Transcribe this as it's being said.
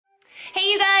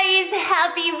guys,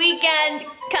 happy weekend,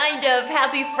 kind of,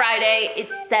 happy Friday.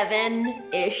 It's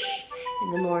 7-ish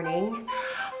in the morning.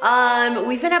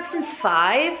 We've been up since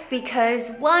 5 because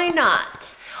why not?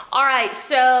 All right,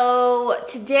 so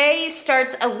today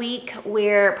starts a week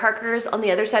where Parker's on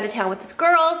the other side of town with his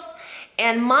girls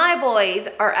and my boys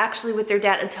are actually with their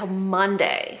dad until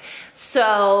Monday.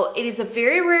 So it is a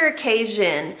very rare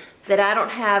occasion that I don't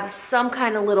have some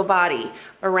kind of little body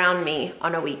around me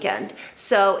on a weekend.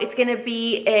 So it's gonna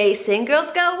be a Sing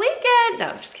Girls Go weekend.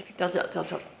 No, I'm just kidding, don't tell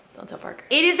Parker.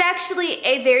 It is actually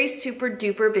a very super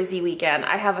duper busy weekend.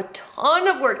 I have a ton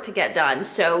of work to get done,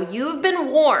 so you've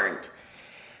been warned.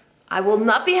 I will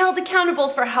not be held accountable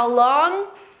for how long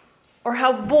or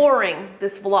how boring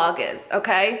this vlog is,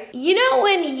 okay? You know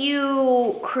when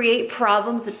you create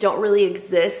problems that don't really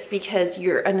exist because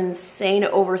you're an insane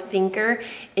overthinker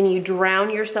and you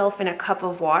drown yourself in a cup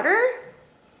of water?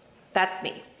 That's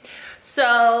me.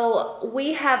 So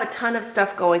we have a ton of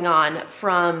stuff going on,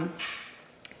 from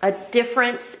a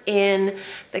difference in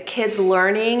the kids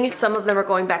learning. Some of them are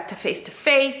going back to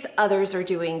face-to-face, others are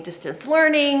doing distance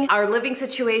learning. Our living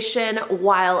situation,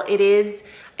 while it is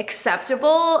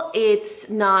acceptable, it's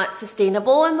not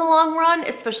sustainable in the long run,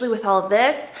 especially with all of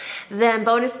this. Then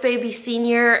bonus baby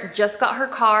senior just got her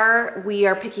car. We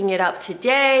are picking it up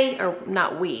today, or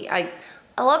not we.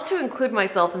 I love to include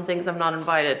myself in things I'm not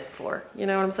invited for, you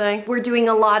know what I'm saying? We're doing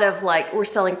a lot of we're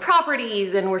selling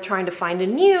properties and we're trying to find a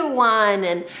new one,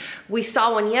 and we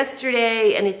saw one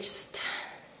yesterday and it just,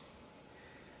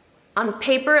 on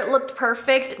paper it looked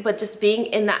perfect, but just being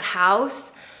in that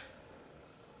house,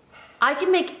 I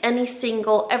can make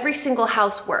every single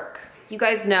house work. You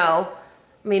guys know,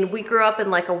 I mean, we grew up in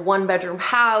like a 1-bedroom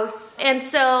house, and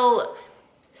so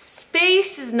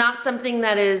space is not something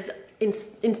that is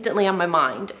instantly on my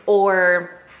mind,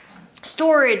 or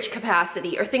storage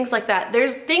capacity or things like that.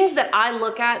 There's things that I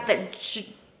look at that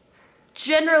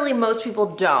generally most people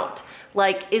don't.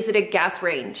 Like, is it a gas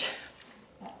range?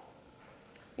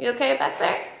 You okay back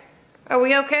there? Are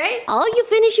we okay? Oh, you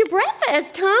finish your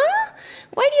breakfast, huh?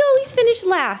 Why do you always finish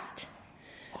last?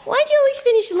 Why do you always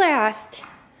finish last?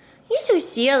 You're so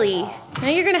silly. Now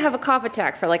you're gonna have a cough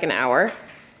attack for like an hour.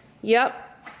 Yep.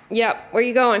 Where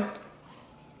you going?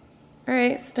 All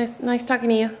right, it's nice talking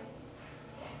to you.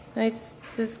 Nice,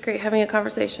 this is great having a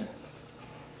conversation.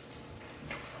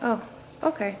 Oh,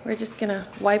 okay, we're just gonna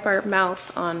wipe our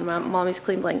mouth on Mommy's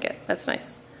clean blanket. That's nice.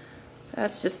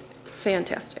 That's just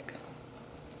fantastic.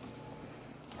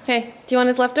 Hey, do you want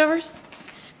his leftovers?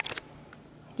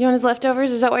 You want his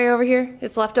leftovers? Is that why you're over here?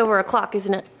 It's leftover o'clock,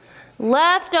 isn't it?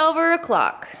 Leftover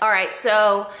o'clock. All right,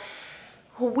 so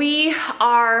we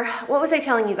are, what was I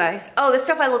telling you guys? Oh, the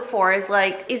stuff I look for is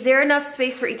like, is there enough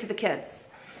space for each of the kids?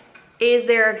 Is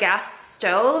there a gas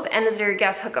stove? And is there a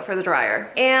gas hookup for the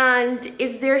dryer? And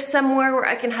is there somewhere where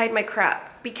I can hide my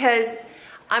crap? Because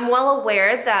I'm well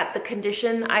aware that the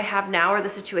condition I have now, or the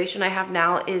situation I have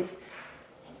now, is,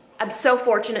 I'm so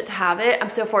fortunate to have it. I'm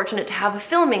so fortunate to have a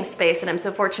filming space, and I'm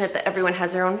so fortunate that everyone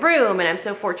has their own room, and I'm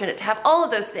so fortunate to have all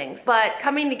of those things. But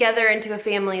coming together into a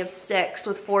family of 6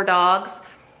 with 4 dogs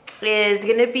is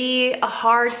gonna be a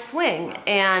hard swing,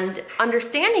 and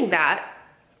understanding that,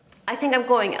 I think I'm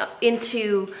going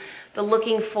into the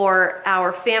looking for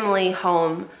our family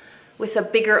home with a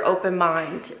bigger open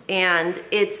mind. And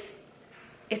it's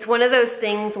one of those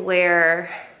things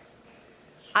where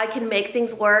I can make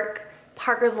things work.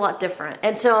 Parker's a lot different.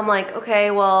 And so I'm like, okay,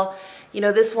 well, you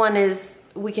know, this one is,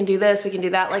 we can do this, we can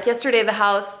do that. Like yesterday, the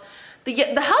house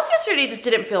yesterday just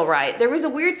didn't feel right. There was a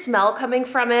weird smell coming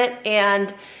from it,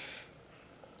 and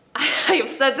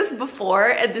I've said this before,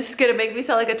 and this is gonna make me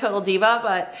sound like a total diva,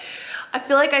 but I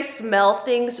feel like I smell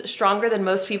things stronger than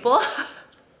most people.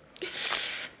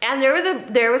 And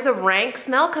there was a rank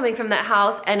smell coming from that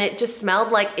house, and it just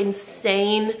smelled like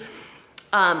insane,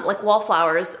 like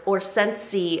wallflowers or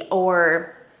Scentsy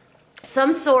or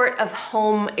some sort of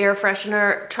home air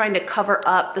freshener trying to cover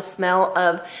up the smell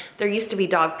of, there used to be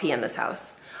dog pee in this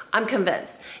house. I'm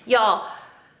convinced. Y'all,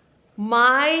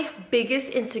 my biggest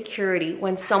insecurity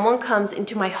when someone comes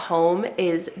into my home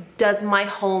is, does my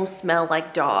home smell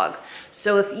like dog?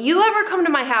 So if you ever come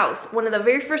to my house, one of the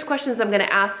very first questions I'm gonna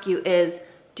ask you is,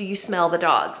 do you smell the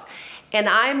dogs? And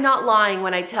I'm not lying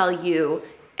when I tell you,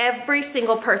 every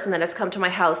single person that has come to my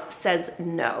house says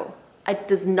no. It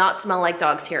does not smell like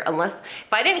dogs here, unless,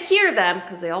 if I didn't hear them,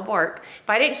 because they all bark, if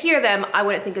I didn't hear them, I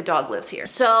wouldn't think a dog lives here.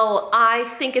 So I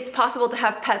think it's possible to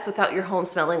have pets without your home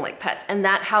smelling like pets. And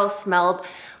that house smelled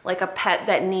like a pet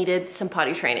that needed some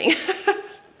potty training.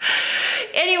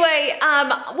 Anyway, where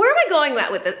am I going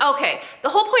with this? Okay, the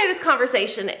whole point of this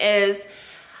conversation is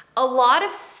a lot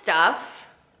of stuff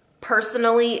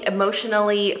personally,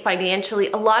 emotionally,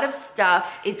 financially, a lot of stuff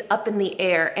is up in the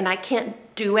air and I can't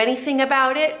do anything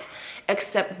about it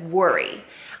except worry.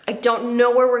 I don't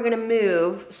know where we're gonna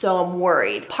move, so I'm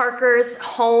worried. Parker's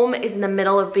home is in the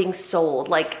middle of being sold.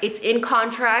 Like, it's in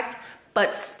contract,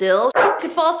 but still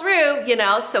could fall through, you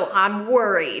know, so I'm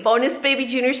worried. Bonus Baby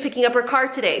Junior's picking up her car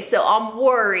today, so I'm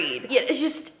worried. Yeah, it's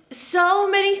just so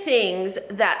many things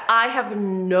that I have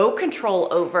no control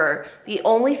over. The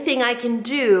only thing I can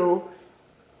do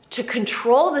to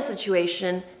control the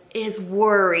situation is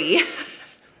worry.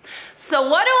 So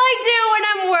what do I do when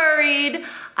I'm worried?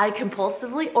 I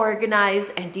compulsively organize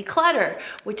and declutter,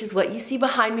 which is what you see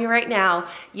behind me right now.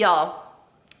 Y'all,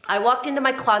 I walked into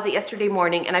my closet yesterday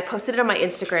morning and I posted it on my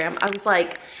Instagram. I was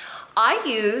like, I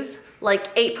use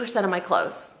like 8% of my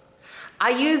clothes. I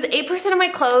use 8% of my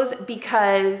clothes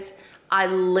because I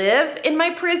live in my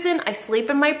prison, I sleep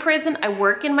in my prison, I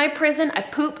work in my prison, I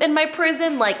poop in my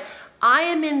prison. Like, I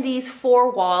am in these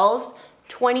four walls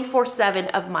 24/7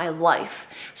 of my life.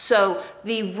 So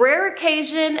the rare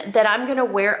occasion that I'm gonna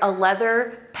wear a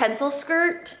leather pencil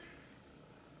skirt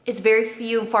is very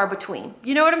few and far between.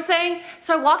 You know what I'm saying?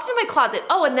 So I walked in my closet.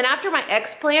 Oh, and then after my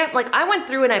explant, like, I went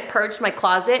through and I purged my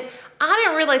closet. I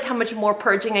didn't realize how much more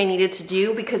purging I needed to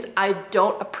do because I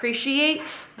don't appreciate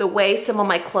the way some of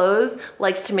my clothes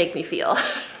likes to make me feel.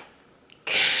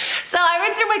 So I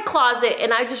went through my closet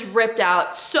and I just ripped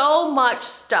out so much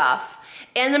stuff.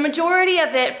 And the majority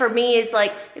of it for me is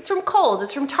like, it's from Kohl's,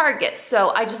 it's from Target, so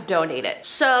I just donate it.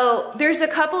 So there's a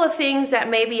couple of things that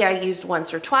maybe I used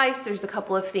once or twice. There's a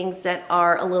couple of things that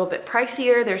are a little bit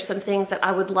pricier. There's some things that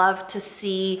I would love to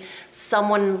see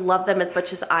someone love them as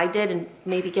much as I did and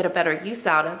maybe get a better use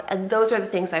out of. And those are the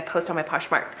things I post on my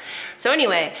Poshmark. So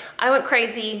anyway, I went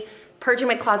crazy purging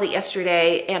my closet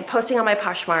yesterday and posting on my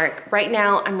Poshmark. Right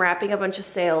now, I'm wrapping a bunch of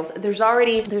sales. There's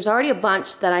already a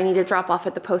bunch that I need to drop off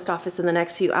at the post office in the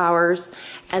next few hours.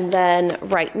 And then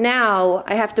right now,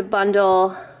 I have to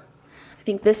bundle, I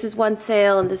think this is one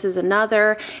sale and this is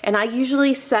another. And I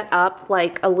usually set up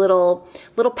like a little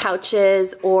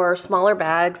pouches or smaller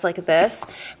bags like this,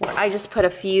 where I just put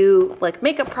a few like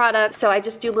makeup products. So I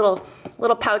just do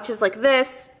little pouches like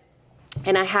this.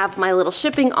 And I have my little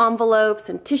shipping envelopes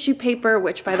and tissue paper,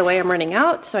 which by the way, I'm running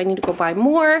out, so I need to go buy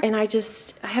more. And I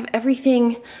have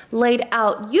everything laid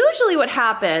out. Usually what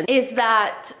happens is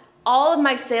that all of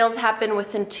my sales happen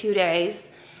within 2 days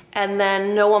and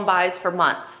then no one buys for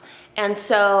months. And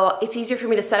so it's easier for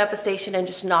me to set up a station and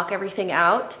just knock everything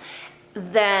out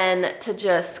than to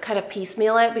just kind of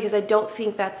piecemeal it, because I don't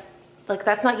think that's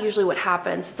not usually what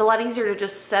happens. It's a lot easier to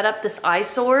just set up this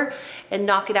eyesore and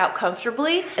knock it out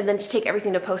comfortably and then just take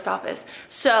everything to post office.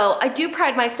 So I do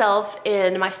pride myself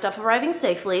in my stuff arriving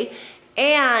safely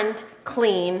and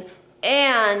clean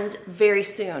and very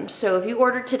soon. So if you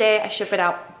order today, I ship it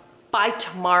out by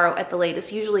tomorrow at the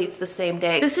latest. Usually it's the same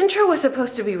day. This intro was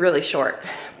supposed to be really short,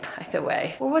 by the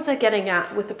way. Where was I getting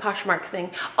at with the Poshmark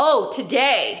thing? Oh,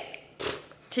 today.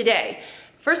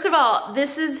 First of all,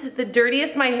 this is the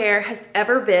dirtiest my hair has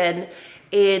ever been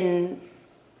in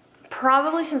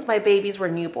probably since my babies were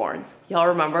newborns. Y'all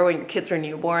remember when your kids were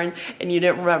newborn and you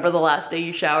didn't remember the last day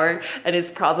you showered, and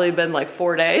it's probably been like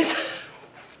 4 days?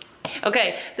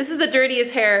 Okay, this is the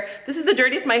dirtiest hair. This is the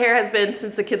dirtiest my hair has been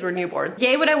since the kids were newborns.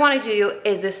 Today what I want to do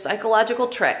is this psychological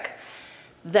trick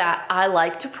that I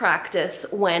like to practice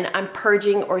when I'm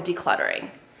purging or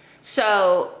decluttering.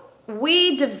 So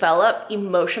we develop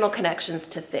emotional connections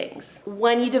to things.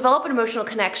 When you develop an emotional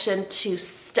connection to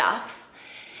stuff,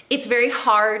 it's very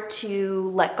hard to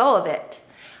let go of it.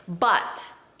 But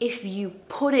if you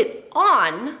put it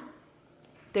on,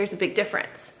 there's a big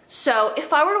difference. So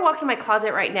if I were to walk in my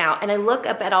closet right now and I look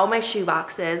up at all my shoe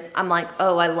boxes, I'm like,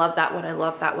 oh, I love that one, I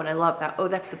love that one, I love that. Oh,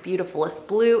 that's the beautifulest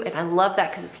blue, and I love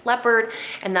that because it's leopard,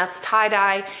 and that's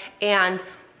tie-dye, and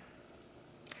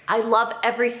I love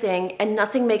everything and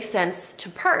nothing makes sense to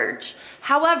purge.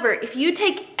 However, if you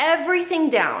take everything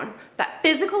down, that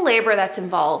physical labor that's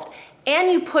involved,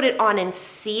 and you put it on and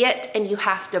see it, and you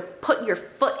have to put your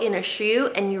foot in a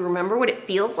shoe and you remember what it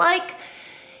feels like,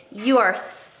 you are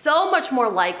so much more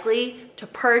likely to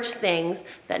purge things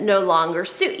that no longer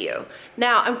suit you.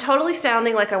 Now, I'm totally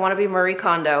sounding like I want to be Marie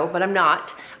Kondo, but I'm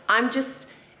not.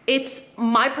 It's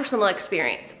my personal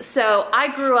experience. So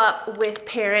I grew up with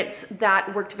parents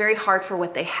that worked very hard for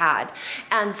what they had.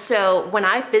 And so when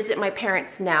I visit my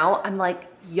parents now, I'm like,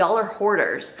 y'all are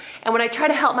hoarders. And when I try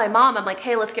to help my mom, I'm like,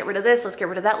 hey, let's get rid of this, let's get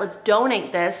rid of that, let's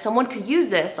donate this. Someone could use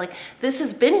this. Like, this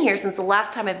has been here since the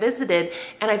last time I visited,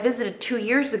 and I visited 2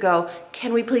 years ago.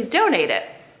 Can we please donate it?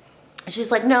 And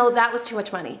she's like, no, that was too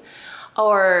much money.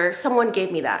 Or someone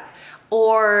gave me that.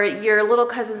 or your little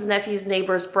cousins, nephews,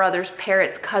 neighbors, brothers,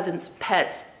 parrots, cousins,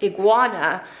 pets,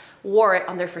 iguana wore it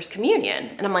on their first communion.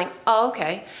 And I'm like, oh,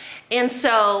 okay. And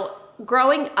so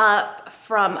growing up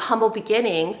from humble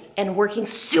beginnings and working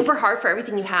super hard for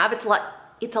everything you have,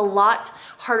 it's a lot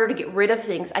harder to get rid of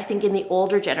things, I think, in the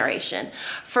older generation.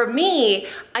 For me,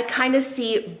 I kind of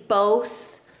see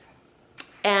both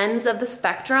ends of the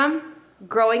spectrum.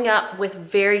 Growing up with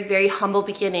very, very humble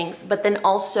beginnings, but then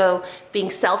also being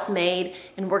self-made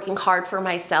and working hard for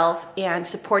myself and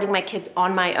supporting my kids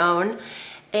on my own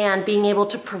and being able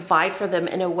to provide for them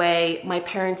in a way my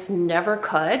parents never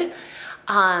could.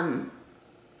 I'm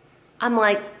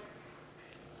like,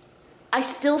 I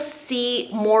still see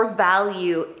more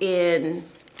value in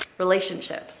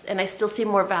relationships, and I still see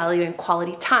more value in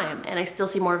quality time, and I still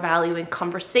see more value in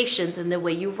conversations and the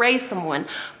way you raise someone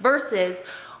versus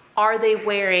are they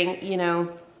wearing, you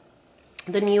know,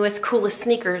 the newest, coolest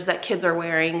sneakers that kids are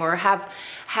wearing, or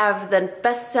have the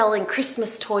best-selling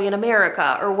Christmas toy in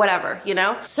America, or whatever, you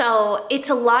know? So it's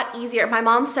a lot easier. My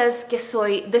mom says que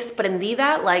soy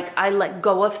desprendida, like I let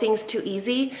go of things too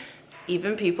easy,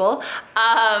 even people.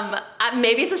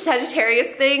 Maybe it's a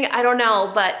Sagittarius thing, I don't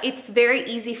know, but it's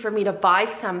very easy for me to buy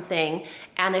something,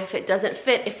 and if it doesn't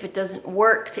fit, if it doesn't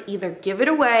work, to either give it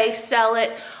away, sell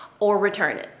it, or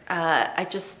return it.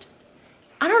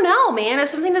 I don't know, man. If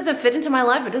something doesn't fit into my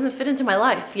life, it doesn't fit into my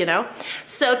life, you know?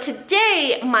 So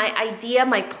today, my idea,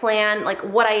 my plan, like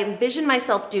what I envision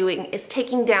myself doing is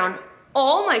taking down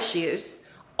all my shoes,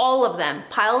 all of them,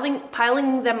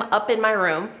 piling them up in my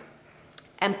room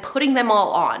and putting them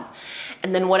all on.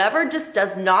 And then whatever just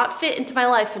does not fit into my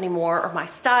life anymore, or my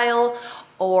style,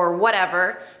 or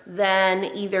whatever, then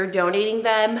either donating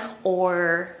them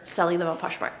or selling them on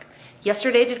Poshmark.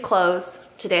 Yesterday I did clothes.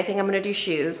 Today I think I'm gonna do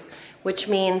shoes, which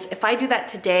means if I do that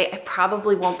today, I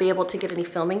probably won't be able to get any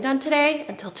filming done today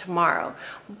until tomorrow.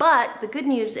 But the good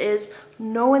news is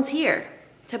no one's here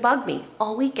to bug me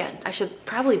all weekend. I should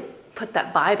probably put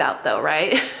that vibe out though,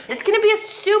 right? It's gonna be a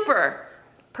super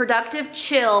productive,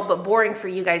 chill, but boring for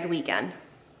you guys weekend.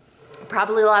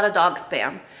 Probably a lot of dog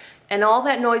spam. And all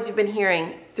that noise you've been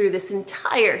hearing through this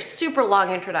entire super long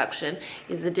introduction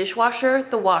is the dishwasher,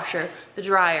 the washer, the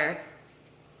dryer,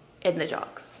 and the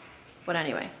dogs. But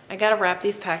anyway, I gotta wrap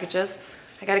these packages.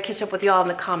 I gotta catch up with y'all in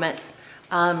the comments.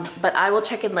 But I will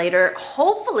check in later,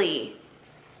 hopefully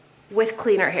with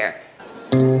cleaner hair.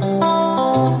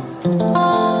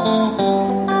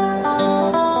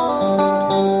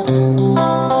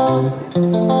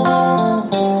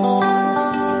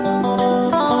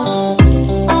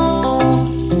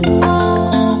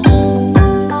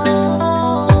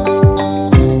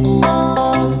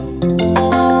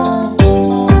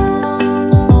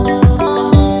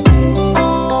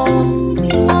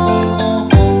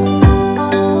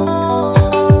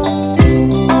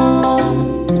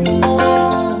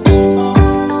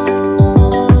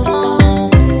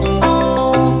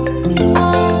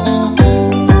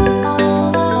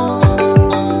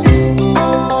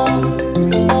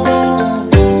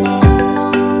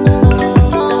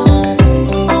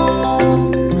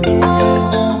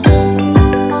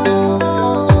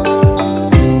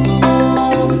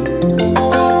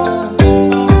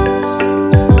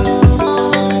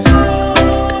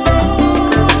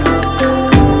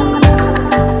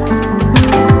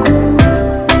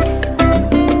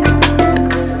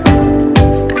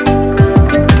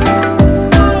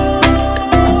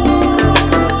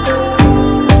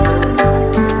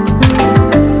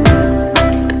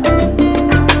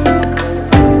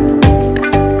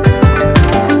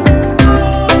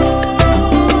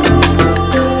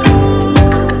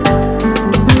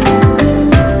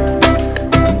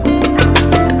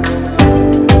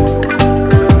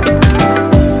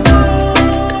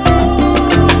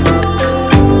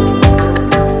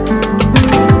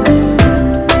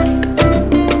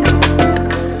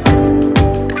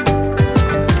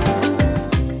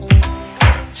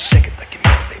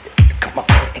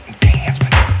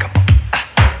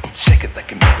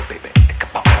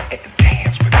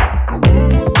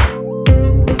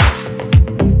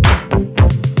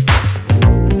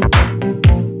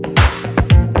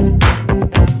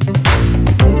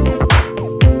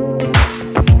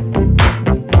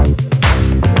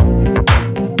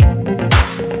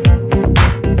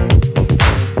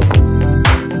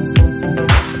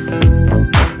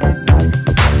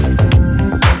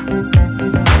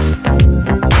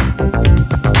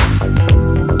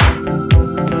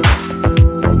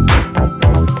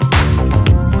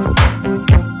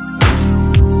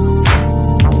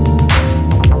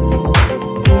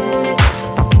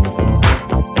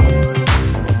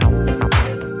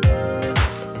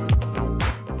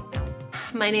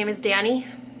 My name is Dani.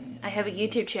 I have a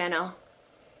YouTube channel,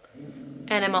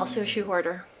 and I'm also a shoe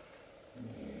hoarder.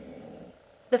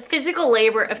 The physical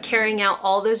labor of carrying out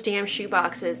all those damn shoe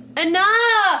boxes.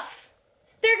 Enough!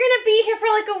 They're gonna be here for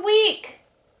like a week.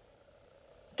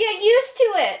 Get used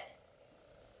to it.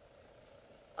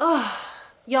 Oh,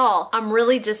 y'all, I'm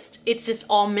really just, it's just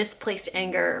all misplaced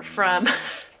anger from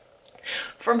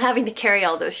having to carry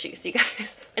all those shoes, you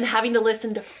guys. And having to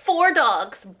listen to 4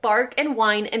 dogs bark and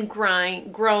whine and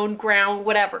groan,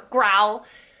 whatever, growl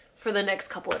for the next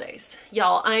couple of days.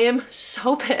 Y'all, I am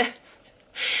so pissed.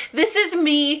 This is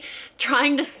me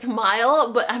trying to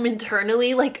smile, but I'm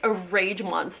internally like a rage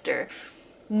monster.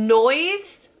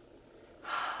 Noise.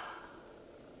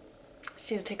 I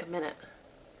just need to take a minute.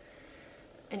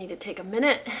 I need to take a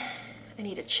minute. I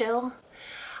need to chill.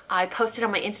 I posted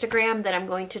on my Instagram that I'm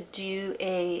going to do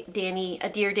a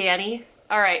Dear Dani.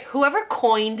 All right, whoever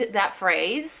coined that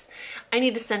phrase, I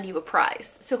need to send you a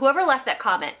prize. So whoever left that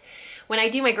comment, when I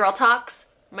do my girl talks,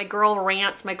 my girl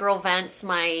rants, my girl vents,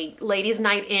 my ladies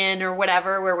night in or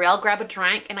whatever, where we all grab a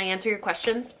drink and I answer your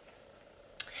questions,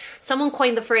 someone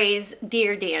coined the phrase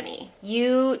Dear Dani.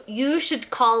 You should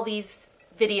call these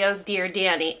videos Dear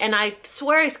Dani. And I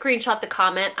swear I screenshot the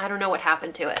comment. I don't know what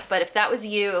happened to it, but if that was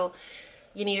you,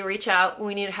 you need to reach out.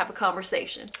 We need to have a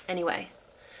conversation. Anyway,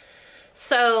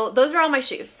 so those are all my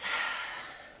shoes.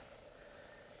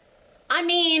 I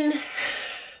mean,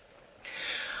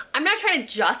 I'm not trying to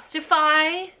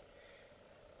justify.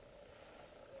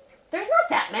 There's not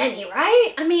that many,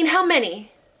 right? I mean, how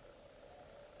many?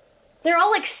 They're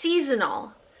all like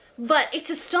seasonal, but it's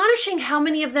astonishing how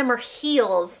many of them are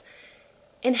heels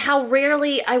and how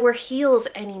rarely I wear heels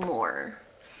anymore.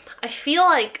 I feel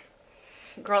like,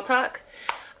 girl talk,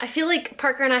 I feel like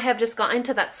Parker and I have just gotten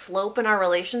to that slump in our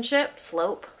relationship,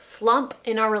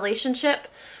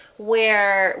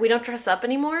 where we don't dress up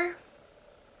anymore.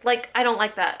 Like, I don't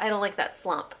like that. I don't like that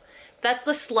slump. That's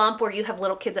the slump where you have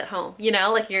little kids at home, you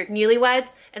know, like you're newlyweds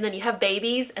and then you have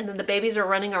babies and then the babies are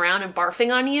running around and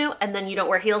barfing on you and then you don't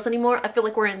wear heels anymore. I feel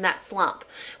like we're in that slump,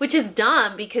 which is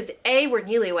dumb because A, we're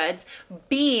newlyweds,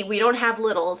 B, we don't have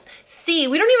littles, C,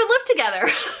 we don't even live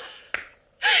together.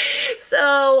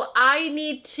 So I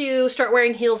need to start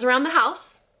wearing heels around the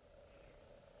house.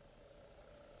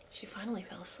 She finally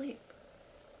fell asleep.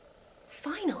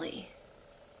 Finally.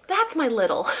 That's my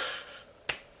little.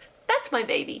 That's my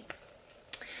baby.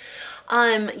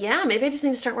 Yeah, maybe I just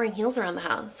need to start wearing heels around the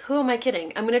house. Who am I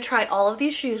kidding? I'm gonna try all of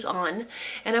these shoes on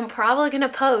and I'm probably gonna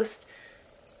post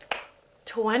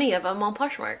 20 of them on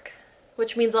Poshmark,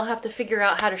 which means I'll have to figure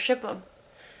out how to ship them.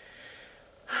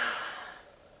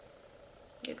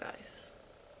 You guys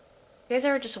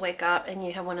ever just wake up and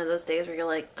you have one of those days where you're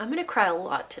like, I'm gonna cry a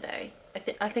lot today.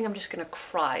 I think I'm just gonna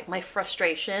cry. My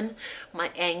frustration,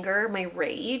 my anger, my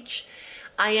rage.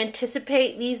 I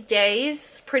anticipate these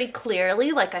days pretty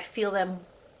clearly. Like I feel them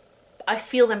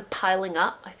piling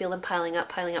up. I feel them piling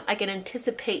up. I can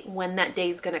anticipate when that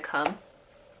day is gonna come.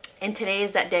 And today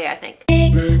is that day, I think.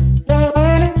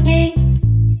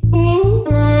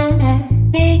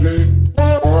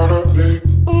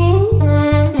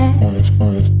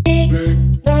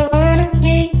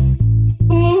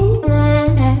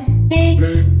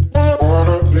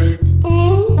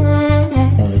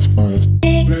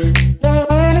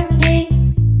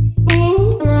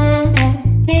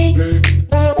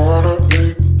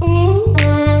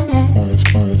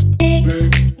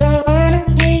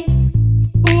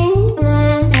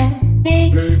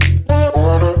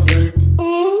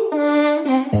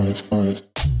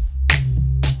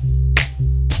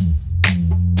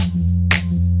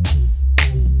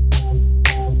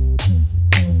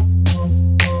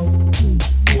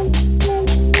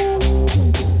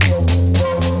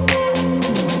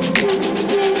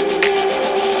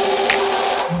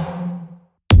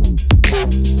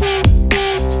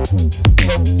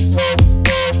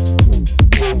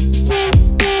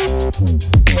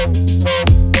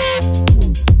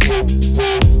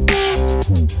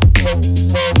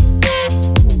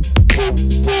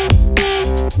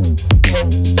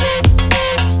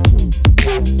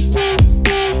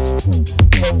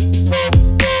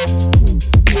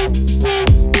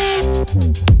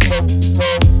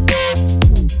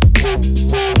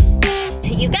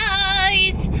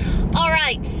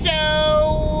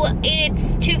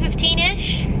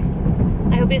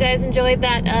 Enjoyed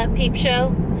that peep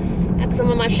show at some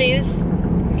of my shoes.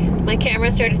 My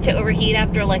camera started to overheat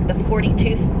after like the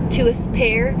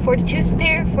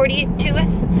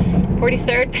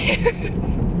 43rd pair.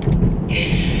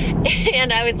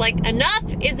 And I was like, enough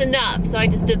is enough. So I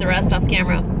just did the rest off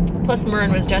camera. Plus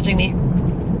Myrn was judging me.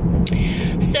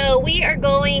 So we are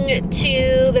going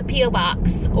to the P.O.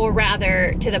 box or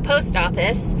rather to the post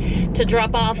office, to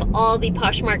drop off all the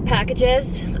Poshmark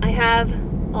packages. I have,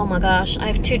 oh my gosh, I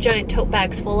have 2 giant tote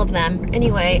bags full of them.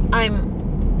 Anyway,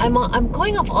 I'm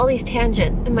going off all these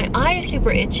tangents and my eye is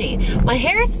super itchy. My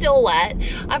hair is still wet.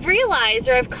 I've realized,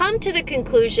 or I've come to the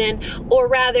conclusion, or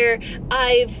rather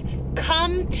I've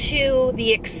come to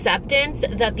the acceptance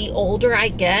that the older I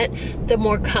get, the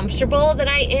more comfortable that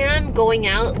I am going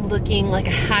out looking like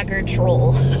a haggard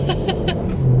troll.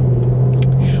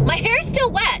 My hair's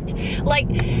still wet. Like,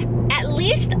 at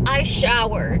least I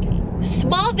showered.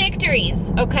 Small victories,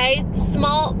 okay?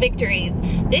 Small victories.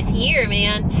 This year,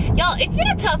 man, y'all, it's been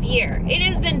a tough year. It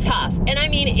has been tough. And I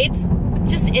mean, it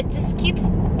just keeps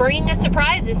bringing us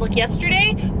surprises. Like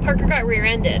yesterday, Parker got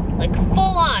rear-ended. Like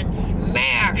full on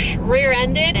smash,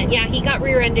 rear-ended. And yeah, he got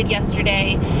rear-ended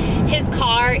yesterday. His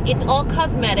car, it's all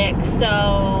cosmetic.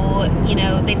 So, you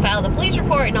know, they filed a police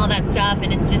report and all that stuff.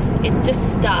 And it's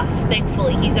just stuff.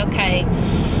 Thankfully, he's okay.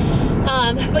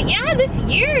 But yeah, this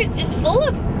year is just full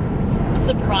of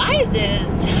surprises.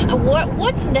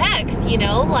 What's next, you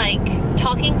know, like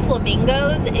talking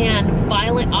flamingos and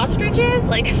violent ostriches?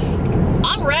 Like,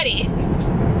 I'm ready.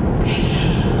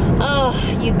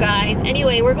 Oh, you guys.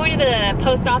 Anyway, we're going to the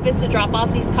post office to drop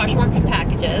off these Poshmark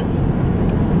packages.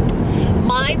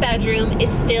 My bedroom is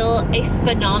still a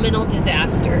phenomenal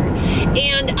disaster.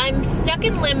 And I'm stuck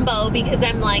in limbo because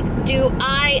I'm like, do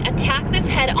I attack this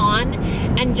head on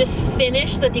and just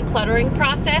finish the decluttering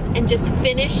process and just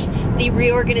finish the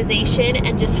reorganization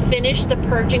and just finish the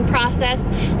purging process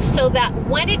so that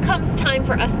when it comes time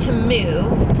for us to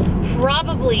move,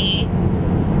 probably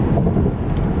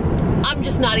I'm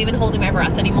just not even holding my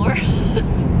breath anymore.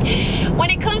 When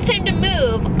it comes time to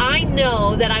move, I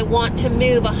know that I want to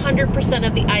move 100%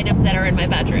 of the items that are in my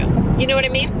bedroom. You know what I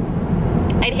mean?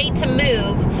 I'd hate to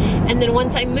move, and then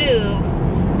once I move,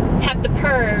 have to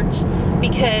purge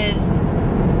because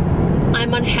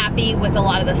I'm unhappy with a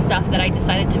lot of the stuff that I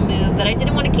decided to move that I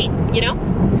didn't want to keep, you know?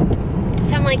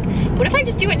 So I'm like, what if I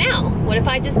just do it now? What if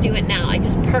I just do it now? I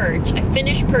just purge. I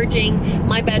finish purging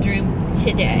my bedroom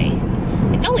today.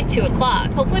 It's only 2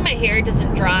 o'clock. Hopefully my hair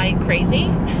doesn't dry crazy.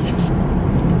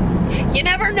 You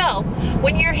never know.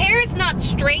 When your hair is not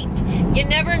straight, you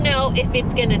never know if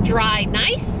it's gonna dry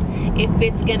nice, if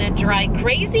it's gonna dry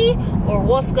crazy, or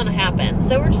what's gonna happen.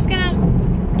 So we're just gonna,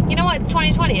 you know what, it's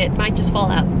 2020, it might just fall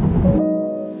out.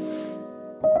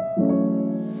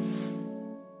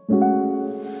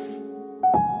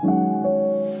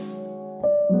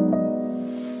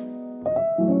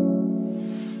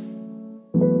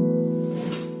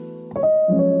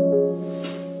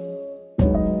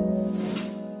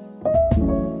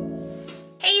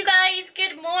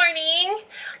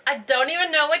 I don't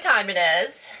even know what time it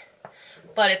is,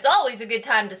 but it's always a good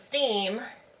time to steam.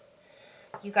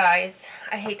 You guys,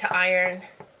 I hate to iron.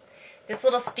 This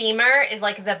little steamer is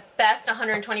like the best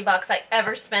 120 bucks I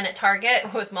ever spent at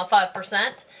Target with my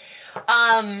 5%.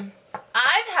 I've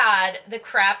had the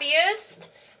crappiest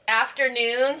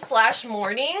afternoon /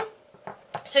 morning.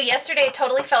 So yesterday I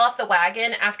totally fell off the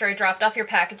wagon after I dropped off your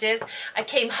packages. I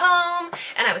came home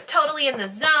and I was totally in the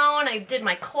zone. I did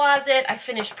my closet. I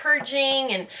finished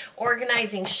purging and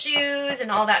organizing shoes and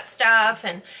all that stuff,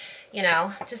 and you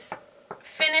know, just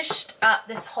finished up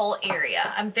this whole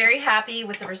area. I'm very happy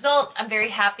with the results. I'm very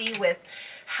happy with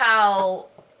how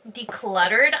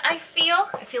decluttered I feel.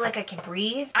 I feel like I can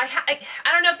breathe. I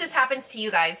don't know if this happens to you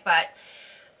guys, but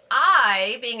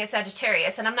I, being a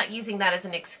Sagittarius, and I'm not using that as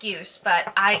an excuse,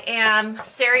 but I am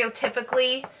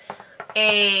stereotypically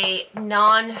a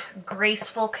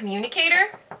non-graceful communicator,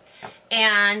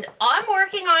 and I'm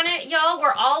working on it, y'all.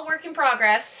 We're all work in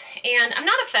progress, and I'm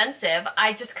not offensive.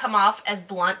 I just come off as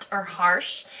blunt or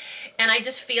harsh, and I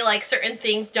just feel like certain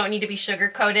things don't need to be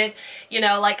sugar-coated. You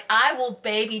know, like I will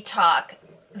baby talk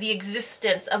the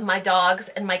existence of my dogs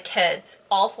and my kids,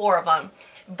 all 4 of them.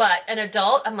 But an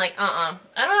adult, I'm like, I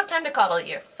don't have time to coddle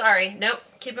you. Sorry, nope,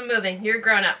 keep it moving. You're a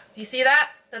grown up. You see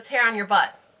that? That's hair on your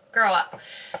butt. Grow up.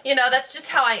 You know, that's just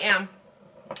how I am.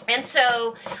 And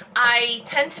so I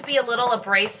tend to be a little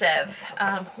abrasive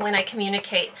when I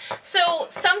communicate. So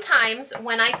sometimes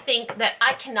when I think that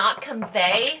I cannot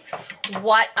convey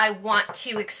what I want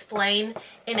to explain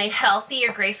in a healthy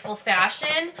or graceful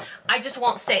fashion, I just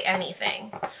won't say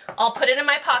anything. I'll put it in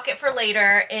my pocket for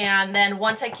later, and then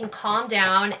once I can calm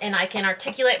down and I can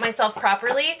articulate myself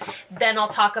properly, then I'll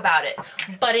talk about it.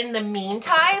 But in the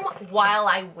meantime, while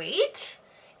I wait,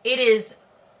 it is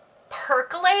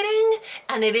percolating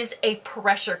and it is a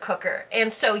pressure cooker.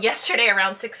 And so yesterday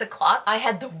around 6 o'clock, I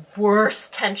had the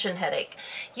worst tension headache.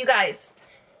 You guys,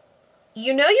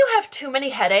 you know you have too many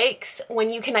headaches when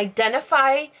you can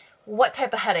identify what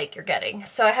type of headache you're getting.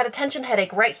 So I had a tension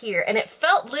headache right here, and it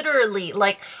felt literally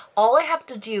like all I have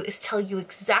to do is tell you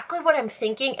exactly what I'm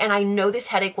thinking, and I know this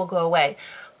headache will go away.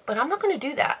 But I'm not going to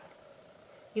do that,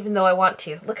 even though I want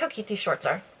to. Look how cute these shorts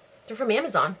are. They're from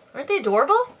Amazon. Aren't they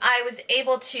adorable? I was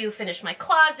able to finish my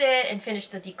closet and finish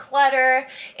the declutter,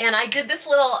 and I did this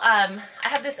little, I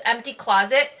have this empty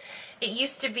closet. It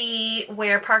used to be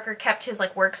where Parker kept his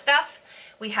like work stuff.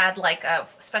 We had like a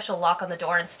special lock on the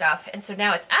door and stuff, and so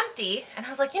now it's empty, and I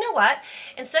was like, you know what,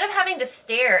 instead of having to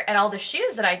stare at all the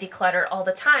shoes that I declutter all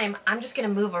the time, I'm just gonna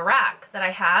move a rack that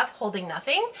I have holding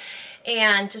nothing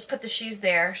and just put the shoes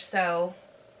there. So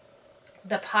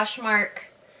the Poshmark,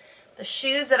 the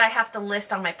shoes that I have to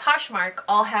list on my Poshmark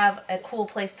all have a cool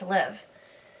place to live,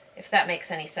 if that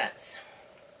makes any sense.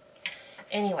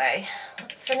 Anyway,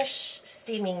 let's finish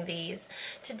steaming these.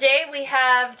 Today we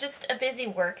have just a busy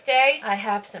work day. I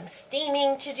have some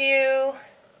steaming to do.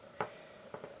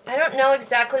 I don't know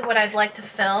exactly what I'd like to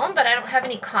film, but I don't have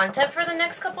any content for the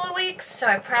next couple of weeks, so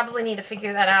I probably need to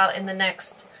figure that out in the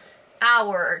next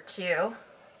hour or two.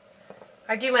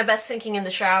 I do my best thinking in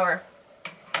the shower.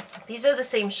 These are the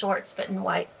same shorts, but in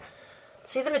white.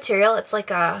 See the material? It's like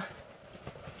a,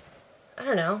 I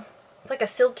don't know, it's like a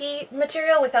silky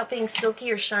material without being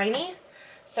silky or shiny,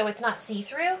 so it's not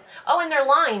see-through. Oh, and they're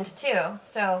lined too,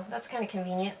 so that's kind of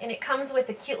convenient. And it comes with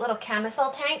a cute little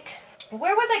camisole tank.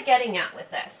 Where was I getting at with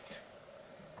this?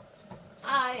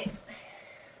 I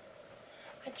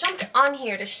jumped on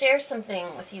here to share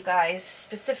something with you guys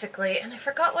specifically, and I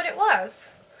forgot what it was.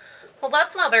 Well,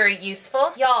 that's not very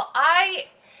useful. Y'all,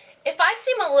 if I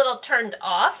seem a little turned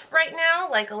off right now,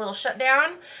 like a little shut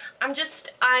down,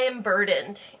 I am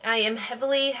burdened. I am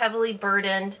heavily, heavily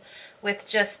burdened with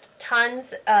just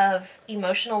tons of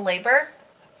emotional labor,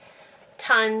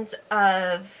 tons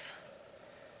of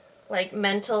like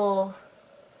mental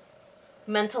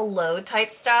load type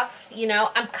stuff. You know,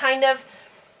 I'm kind of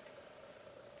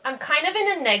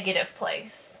in a negative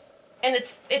place. And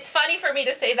it's funny for me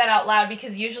to say that out loud,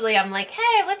 because usually I'm like,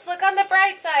 hey, let's look on the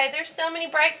bright side. There's so many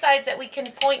bright sides that we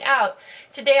can point out.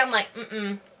 Today I'm like,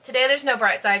 today there's no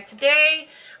bright side. Today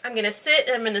I'm going to sit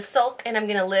and I'm going to sulk and I'm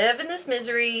going to live in this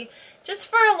misery just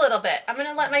for a little bit. I'm going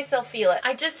to let myself feel it.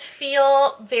 I just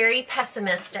feel very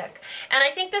pessimistic. And I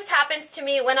think this happens to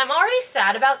me when I'm already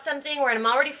sad about something, when I'm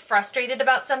already frustrated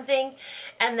about something,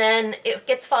 and then it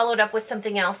gets followed up with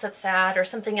something else that's sad, or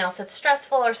something else that's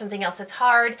stressful, or something else that's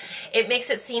hard. It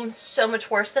makes it seem so much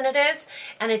worse than it is,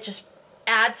 and it just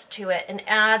adds to it and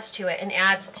adds to it and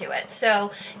adds to it.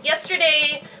 So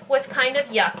yesterday was kind of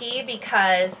yucky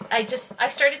because I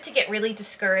started to get really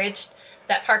discouraged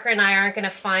that Parker and I aren't going to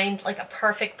find like a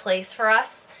perfect place for us.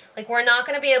 Like, we're not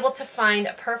going to be able to find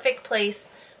a perfect place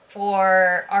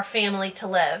for our family to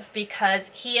live, because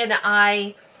he and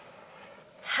I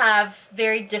have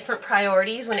very different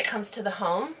priorities when it comes to the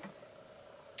home.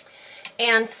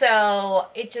 And so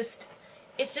it's just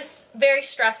very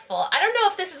stressful. I don't know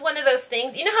if this is one of those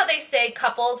things, you know how they say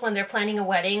couples when they're planning a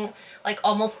wedding like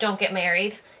almost don't get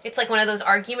married? It's like one of those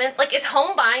arguments. Like, is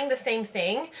home buying the same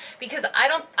thing? Because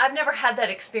I've never had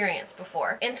that experience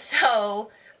before. And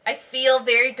so I feel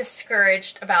very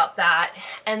discouraged about that.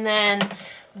 And then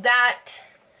that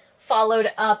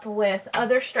followed up with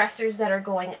other stressors that are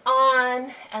going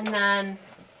on. And then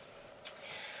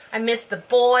I miss the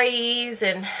boys,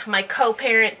 and my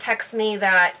co-parent texts me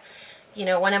that, you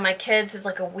know, one of my kids has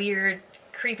like a weird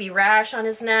creepy rash on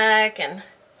his neck, and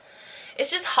it's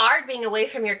just hard being away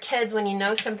from your kids when you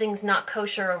know something's not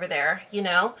kosher over there, you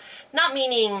know? Not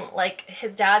meaning like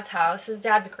his dad's house. His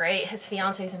dad's great. His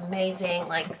fiance's amazing,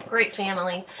 like great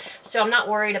family. So I'm not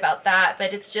worried about that,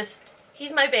 but it's just,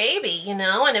 he's my baby, you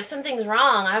know? And if something's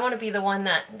wrong, I want to be the one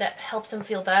that helps him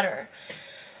feel better.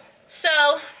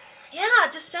 So yeah,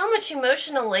 just so much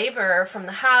emotional labor, from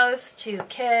the house to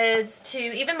kids to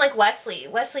even like Wesley.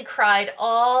 Wesley cried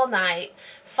all night.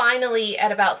 Finally,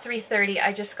 at about 3:30,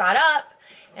 I just got up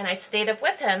and I stayed up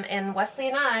with him, and Wesley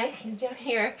and I, he's down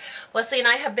here, Wesley and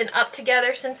I have been up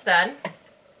together since then.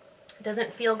 It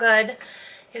doesn't feel good.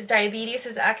 His diabetes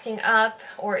is acting up,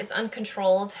 or is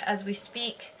uncontrolled as we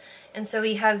speak, and so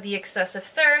he has the excessive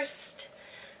thirst,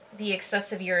 the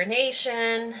excessive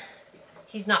urination.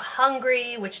 He's not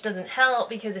hungry, which doesn't help,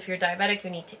 because if you're diabetic, you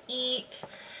need to eat.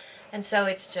 And so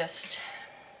it's just,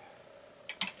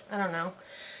 I don't know.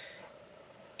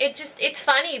 It's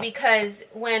funny because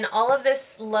when all of this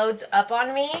loads up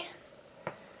on me,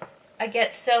 I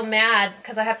get so mad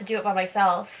because I have to do it by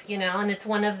myself, you know, and it's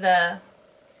one of the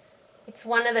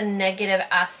negative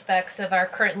aspects of our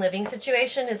current living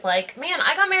situation is like, man,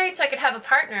 I got married so I could have a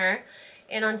partner,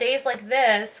 And on days like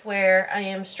this, where I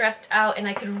am stressed out and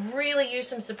I could really use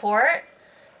some support,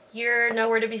 you're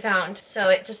nowhere to be found. So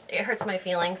it hurts my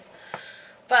feelings.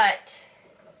 But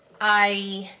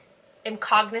I am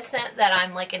cognizant that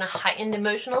I'm like in a heightened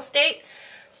emotional state,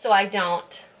 so I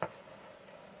don't,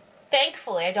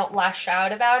 thankfully, I don't lash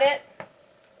out about it.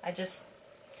 I just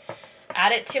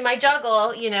add it to my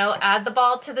juggle, you know, add the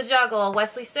ball to the juggle.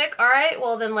 Wesley's sick, all right,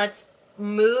 well then let's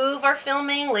move our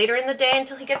filming later in the day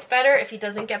until he gets better. If he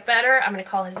doesn't get better, I'm gonna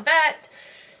call his vet.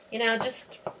 You know,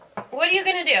 just, what are you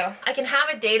gonna do? I can have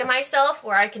a day to myself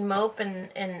where I can mope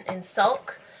and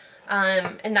sulk,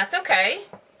 and that's okay.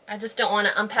 I just don't want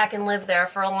to unpack and live there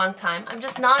for a long time. I'm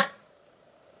just not,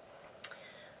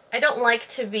 I don't like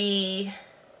to be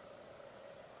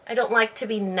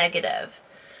negative.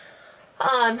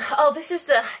 Oh, this is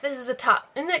the top.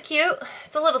 Isn't that cute?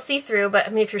 It's a little see-through, but I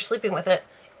mean, if you're sleeping with it,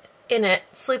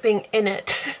 sleeping in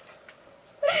it.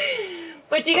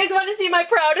 But do you guys want to see my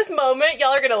proudest moment? Y'all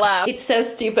are gonna laugh. It's so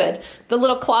stupid. The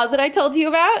little closet I told you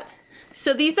about.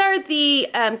 So these are the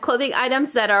clothing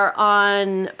items that are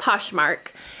on Poshmark.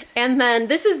 And then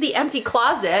this is the empty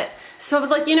closet. So I was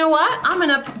like, you know what? I'm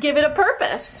gonna give it a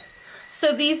purpose.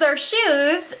 So these are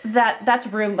shoes that's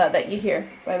Roomba that you hear,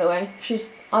 by the way. She's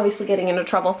obviously getting into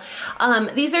trouble.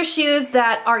 These are shoes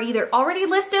that are either already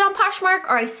listed on Poshmark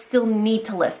or I still need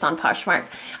to list on Poshmark.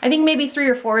 I think maybe 3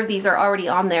 or 4 of these are already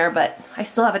on there, but I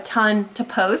still have a ton to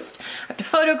post. I have to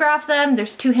photograph them.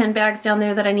 There's 2 handbags down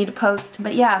there that I need to post.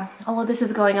 But yeah, all of this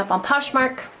is going up on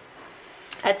Poshmark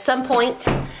at some point.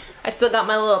 I still got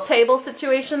my little table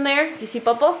situation there. Do you see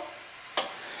Bubble?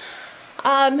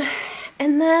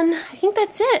 And then I think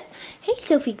that's it. Hey,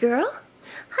 Sophie girl.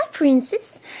 Hi,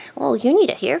 princess. Oh, you need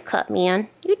a haircut, man.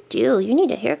 You do. You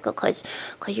need a haircut because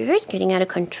your hair's getting out of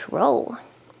control.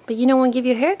 But you don't want to give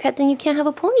you a haircut, then you can't have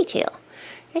a ponytail.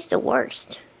 That's the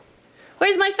worst.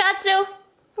 Where's my fatso?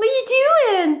 What are you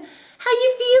doing? How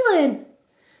you feeling?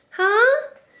 Huh?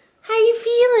 How you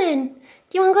feeling?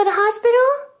 Do you want to go to the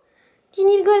hospital? Do you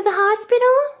need to go to the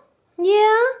hospital?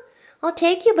 Yeah? I'll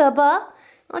take you, Bubba.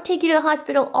 I'll take you to the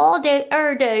hospital all day,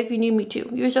 every day if you need me to.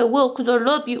 Yes, I will, because I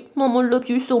love you. Mama loves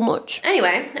you so much.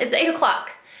 Anyway, it's 8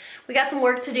 o'clock. We got some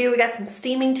work to do. We got some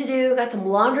steaming to do. We got some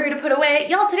laundry to put away.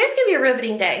 Y'all, today's going to be a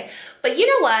riveting day. But you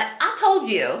know what? I told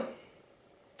you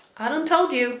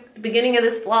at the beginning of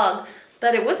this vlog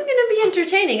that it wasn't going to be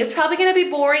entertaining. It's probably going to be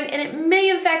boring, and it may,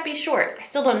 in fact, be short. I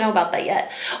still don't know about that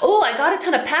yet. Oh, I got a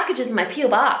ton of packages in my P.O.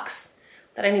 box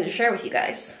that I need to share with you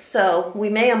guys. So we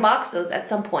may unbox those at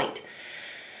some point.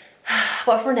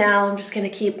 But for now, I'm just gonna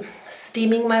keep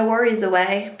steaming my worries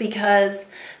away because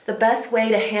the best way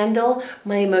to handle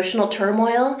my emotional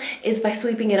turmoil is by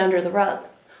sweeping it under the rug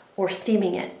or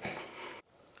steaming it.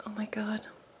 Oh my God,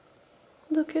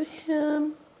 look at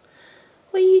him.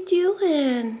 What are you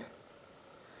doing?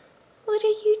 What are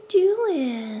you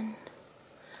doing?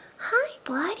 Hi,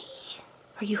 buddy.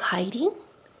 Are you hiding?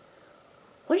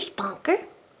 Where's Bunker?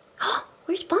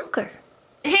 Where's Bunker?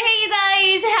 Hey you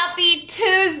guys, happy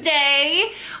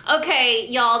Tuesday. Okay,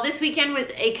 y'all, this weekend was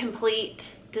a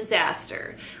complete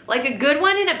disaster. Like a good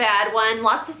one and a bad one.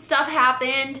 Lots of stuff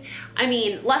happened. I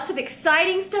mean, lots of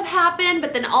exciting stuff happened,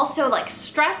 but then also like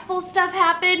stressful stuff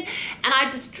happened, and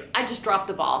I just dropped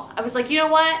the ball. I was like, you know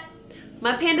what?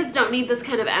 My pandas don't need this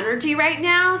kind of energy right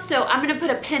now, so I'm gonna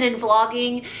put a pin in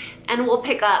vlogging and we'll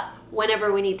pick up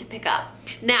whenever we need to pick up.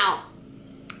 Now,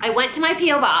 I went to my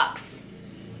P.O. box.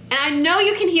 And I know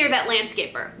you can hear that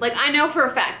landscaper. Like, I know for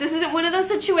a fact. This isn't one of those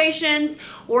situations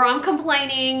where I'm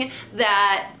complaining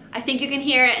that I think you can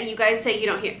hear it and you guys say you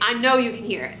don't hear it. I know you can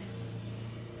hear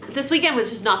it. This weekend was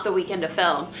just not the weekend to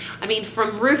film. I mean,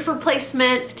 from roof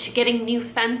replacement to getting new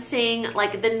fencing,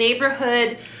 like the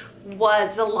neighborhood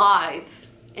was alive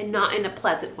and not in a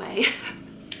pleasant way.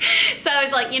 So I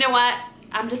was like, you know what?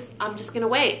 I'm just gonna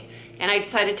wait. And I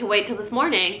decided to wait till this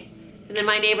morning, and then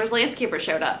my neighbor's landscaper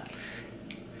showed up.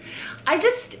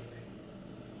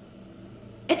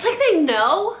 It's like they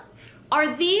know,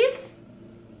 are these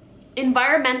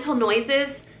environmental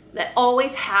noises that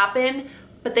always happen,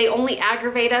 but they only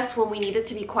aggravate us when we need it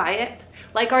to be quiet?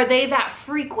 Like, are they that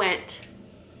frequent,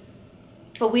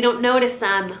 but we don't notice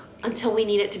them until we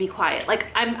need it to be quiet? Like,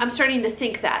 I'm starting to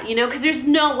think that, you know, because there's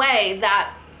no way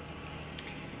that,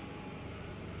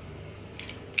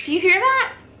 do you hear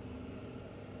that?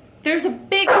 There's a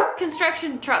big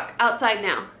construction truck outside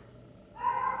now.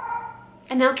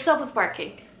 And now it's double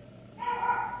barking.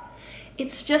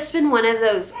 It's just been one of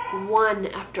those one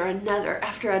after another,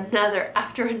 after another,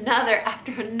 after another,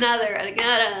 after another,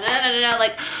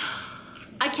 like,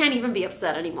 I can't even be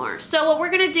upset anymore. So what we're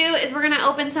gonna do is we're gonna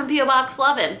open some P.O. Box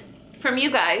lovin' from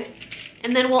you guys.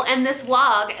 and then we'll end this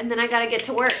vlog, and then I gotta get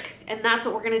to work, and that's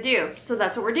what we're gonna do. So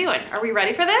that's what we're doing. Are we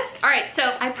ready for this? All right,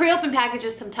 so I pre-open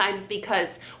packages sometimes because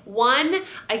one,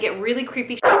 I get really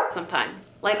creepy sometimes.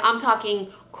 Like I'm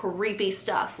talking creepy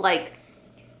stuff, like,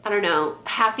 I don't know,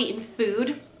 half-eaten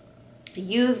food,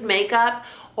 used makeup,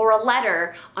 or a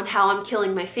letter on how I'm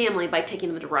killing my family by taking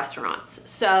them to restaurants.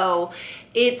 So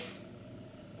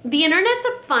the internet's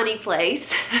a funny place.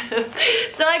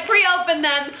 So I pre-open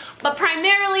them, but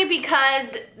primarily because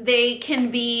they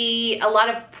can be a lot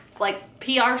of like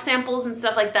PR samples and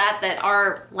stuff like that that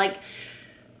are like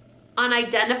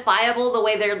unidentifiable the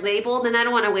way they're labeled, and I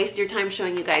don't want to waste your time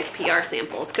showing you guys PR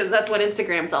samples because that's what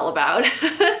Instagram's all about.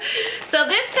 So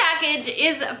this package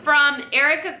is from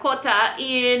Erica Cota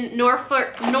in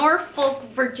Norfolk,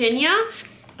 Virginia.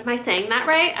 Am I saying that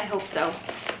right? I hope so.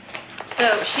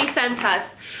 So she sent us,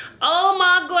 oh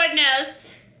my goodness,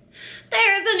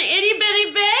 there's an itty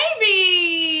bitty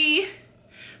baby.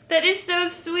 That is so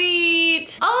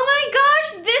sweet. Oh my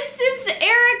gosh, this is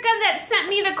Erica that sent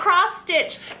me the cross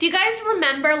stitch. Do you guys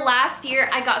remember last year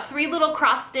I got 3 little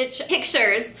cross stitch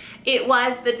pictures? It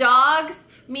was the dogs,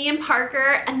 me and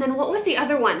Parker, and then what was the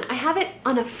other one? I have it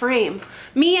on a frame.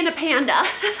 Me and a panda.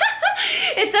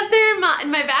 It's up there in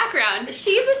my background.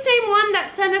 She's the same one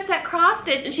that sent us that cross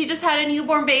stitch, and she just had a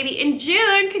newborn baby in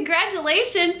June.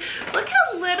 Congratulations. Look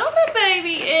how little the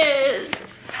baby is.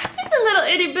 It's a little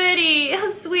itty bitty. How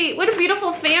sweet. What a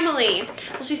beautiful family.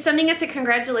 Well, she's sending us a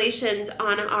congratulations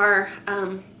on our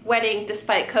wedding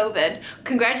despite COVID.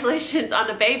 Congratulations on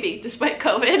a baby despite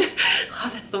COVID.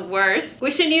 Oh, that's the worst.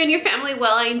 Wishing you and your family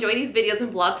well. I enjoy these videos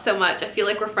and vlogs so much. I feel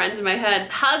like we're friends in my head.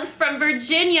 Hugs from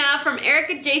Virginia, from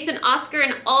Erica, Jason, Oscar,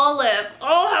 and Olive.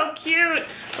 Oh, how cute.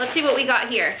 Let's see what we got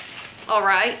here. All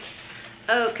right.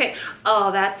 Okay.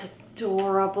 Oh, that's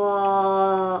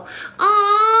adorable.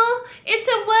 Oh, it's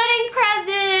a wedding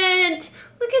present.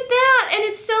 Look at that. And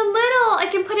it's so little. I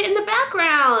can put it in the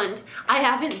background. I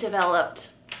haven't developed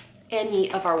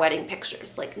any of our wedding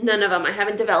pictures. Like none of them. I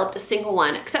haven't developed a single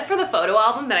one except for the photo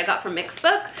album that I got from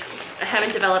Mixbook. I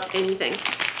haven't developed anything.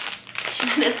 She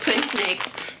sent us twin snakes.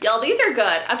 Y'all, these are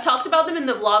good. I've talked about them in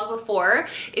the vlog before.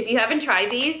 If you haven't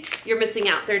tried these, you're missing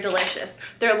out. They're delicious.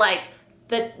 They're like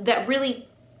that really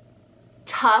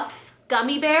tough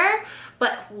gummy bear,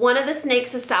 but one of the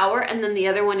snakes is sour and then the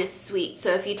other one is sweet.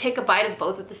 So if you take a bite of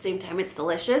both at the same time, it's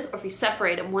delicious. Or if you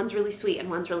separate them, one's really sweet and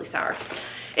one's really sour.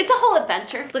 It's a whole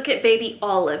adventure. Look at baby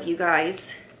Olive, you guys.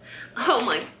 Oh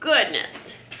my goodness.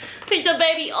 It's a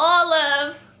baby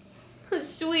Olive.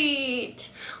 Sweet.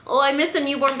 Oh, I miss a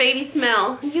newborn baby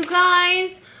smell. You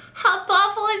guys, how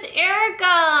thoughtful is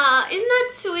Erica? Isn't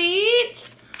that sweet?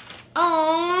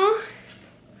 Oh,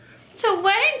 it's a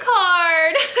wedding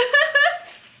card.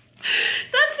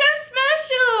 That's so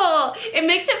special. It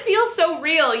makes it feel so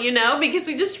real, you know, because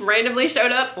we just randomly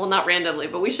showed up. Well, not randomly,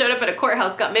 but we showed up at a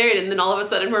courthouse, got married, and then all of a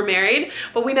sudden we're married.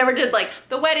 But we never did like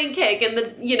the wedding cake and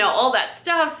the, you know, all that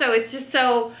stuff. So it's just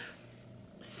so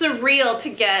surreal to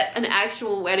get an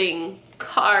actual wedding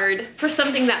card for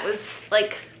something that was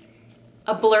like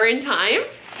a blur in time.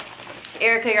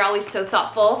 Erica, you're always so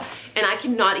thoughtful. And I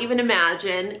cannot even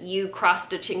imagine you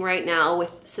cross-stitching right now with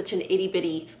such an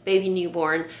itty-bitty baby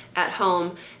newborn at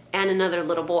home and another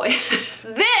little boy.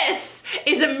 This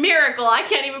is a miracle. I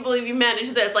can't even believe you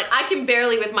managed this. Like, I can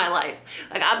barely with my life.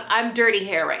 Like, I'm dirty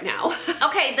hair right now.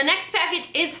 Okay, the next package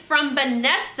is from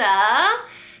Vanessa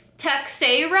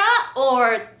Teixeira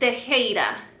or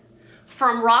Tejeda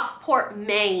from Rockport,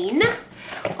 Maine.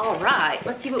 All right,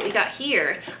 let's see what we got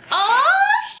here.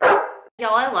 Oh,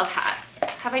 y'all, I love hats.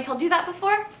 Have I told you that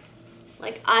before?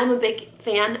 Like, I'm a big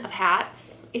fan of hats.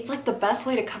 It's like the best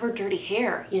way to cover dirty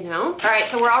hair, you know? All right,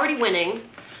 so we're already winning.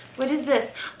 What is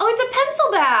this? Oh, it's a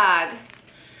pencil bag.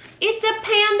 It's a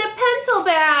Panda pencil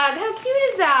bag. How cute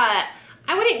is that?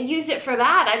 I wouldn't use it for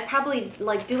that. I'd probably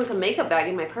like do like a makeup bag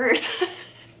in my purse.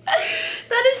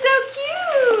 That is so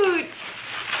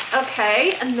cute.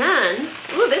 Okay, and then,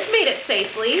 ooh, this made it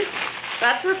safely.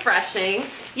 That's refreshing.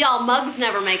 Y'all, mugs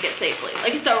never make it safely.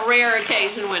 Like, it's a rare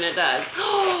occasion when it does.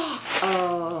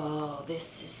 Oh, this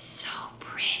is so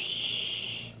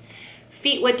pretty.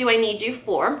 Feet, what do I need you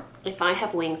for? If I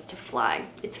have wings to fly.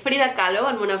 It's Frida Kahlo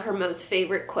and one of her most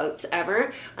favorite quotes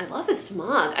ever. I love this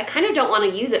mug. I kind of don't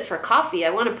want to use it for coffee.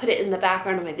 I want to put it in the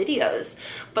background of my videos.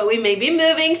 But we may be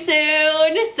moving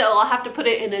soon, so I'll have to put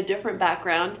it in a different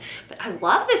background. But I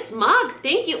love this mug.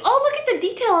 Thank you. Oh, look at the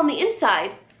detail on the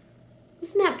inside.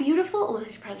 Isn't that beautiful? Oh,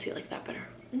 I should probably see it like that better.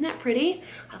 Isn't that pretty?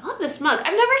 I love this mug.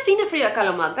 I've never seen a Frida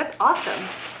Kahlo mug. That's awesome.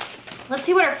 Let's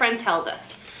see what our friend tells us.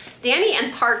 Dani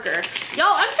and Parker.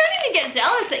 Y'all, I'm starting to get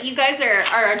jealous that you guys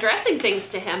are addressing things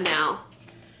to him now.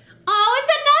 Oh,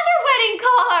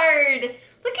 card.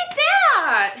 Look at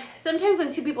that. Sometimes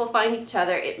when two people find each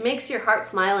other, it makes your heart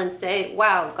smile and say,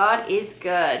 wow, God is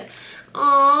good.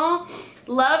 Aww.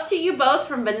 Love to you both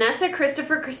from Vanessa,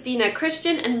 Christopher, Christina,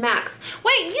 Christian, and Max.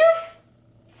 Wait,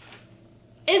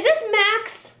 is this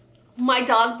Max? My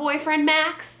dog boyfriend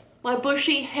Max? My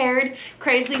bushy-haired,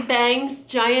 crazy bangs,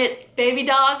 giant baby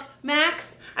dog Max?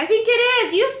 I think it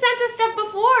is. You've sent us stuff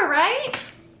before, right?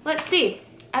 Let's see.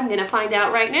 I'm gonna find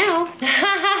out right now.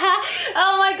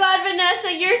 Oh my God,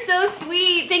 Vanessa, you're so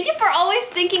sweet. Thank you for always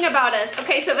thinking about us.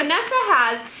 Okay, so Vanessa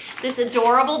has this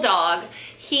adorable dog.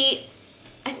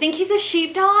 I think he's a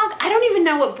sheepdog. I don't even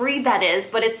know what breed that is,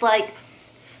 but it's like,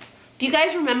 do you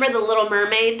guys remember the Little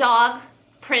Mermaid dog?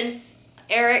 Prince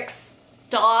Eric's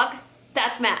dog?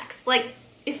 That's Max. Like,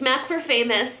 if Max were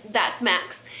famous, that's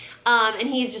Max. And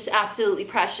he's just absolutely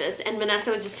precious. And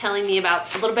Vanessa was just telling me a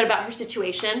little bit about her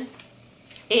situation.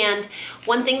 And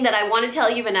one thing that I want to tell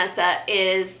you, Vanessa,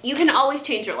 is you can always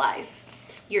change your life.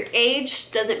 Your age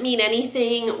doesn't mean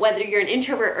anything. Whether you're an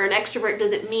introvert or an extrovert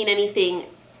doesn't mean anything.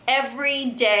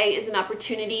 Every day is an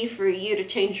opportunity for you to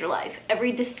change your life.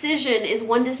 Every decision is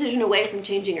one decision away from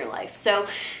changing your life. So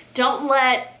don't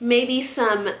let maybe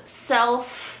some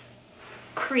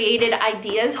self-created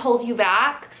ideas hold you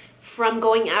back from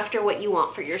going after what you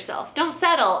want for yourself. Don't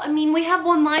settle. I mean, we have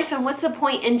one life, and what's the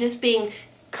point in just being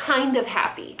kind of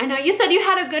happy? I know you said you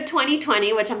had a good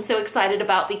 2020, which I'm so excited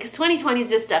about, because 2020 is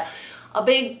just a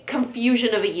big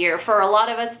confusion of a year. For a lot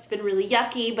of us, it's been really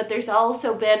yucky, but there's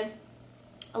also been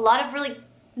a lot of really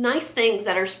nice things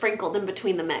that are sprinkled in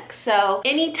between the mix. So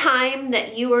anytime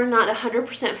that you are not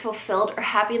 100% fulfilled or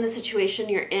happy in the situation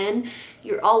you're in,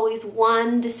 you're always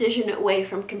one decision away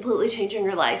from completely changing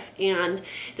your life. And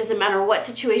it doesn't matter what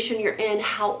situation you're in,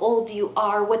 how old you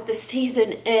are, what the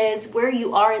season is, where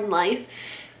you are in life.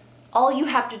 All you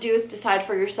have to do is decide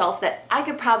for yourself that I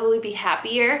could probably be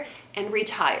happier and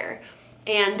reach higher.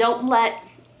 And don't let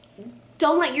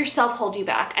yourself hold you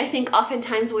back. I think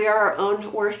oftentimes we are our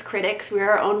own worst critics. We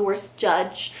are our own worst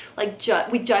judge. Like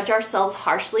we judge ourselves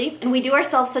harshly, and we do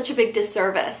ourselves such a big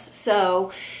disservice.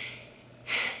 So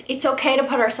it's okay to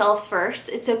put ourselves first.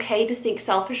 It's okay to think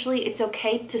selfishly. It's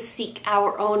okay to seek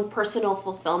our own personal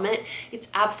fulfillment. It's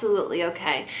absolutely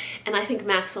okay. And I think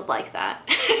Max would like that.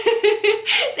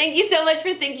 Thank you so much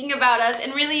for thinking about us.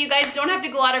 And really, you guys don't have to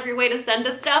go out of your way to send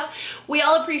us stuff. We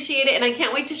all appreciate it, and I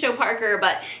can't wait to show Parker,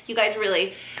 but you guys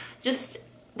really just,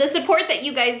 the support that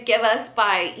you guys give us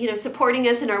by, you know, supporting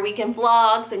us in our weekend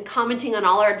vlogs and commenting on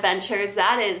all our adventures,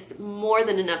 that is more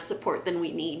than enough support than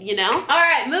we need, you know? All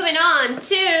right, moving on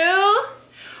to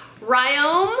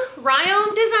Ryomi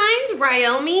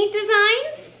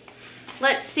Designs.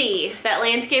 Let's see. That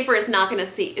landscaper is not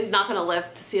gonna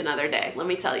live to see another day, let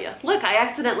me tell you. Look, I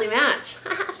accidentally match.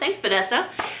 Thanks, Vanessa.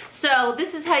 So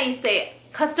this is how you say it.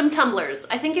 Custom tumblers.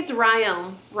 I think it's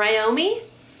Ryomi.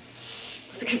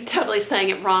 I'm totally saying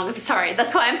it wrong, I'm sorry.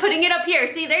 That's why I'm putting it up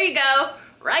here. See, there you go,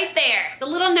 right there. The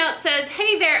little note says,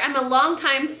 hey there, I'm a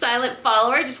longtime silent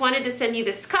follower. I just wanted to send you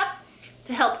this cup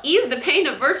to help ease the pain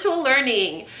of virtual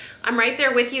learning. I'm right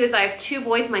there with you as I have 2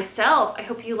 boys myself. I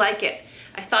hope you like it.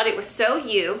 I thought it was so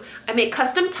you. I made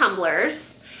custom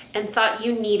tumblers and thought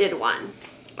you needed one.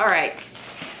 All right,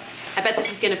 I bet this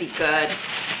is gonna be good.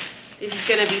 This is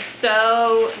gonna be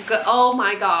so good. Oh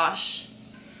my gosh,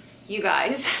 you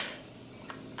guys.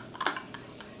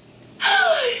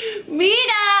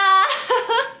 Mita!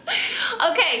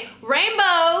 Okay,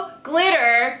 rainbow,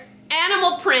 glitter,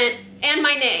 animal print, and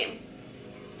my name.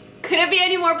 Could it be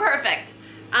any more perfect?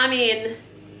 I mean,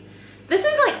 this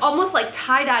is like almost like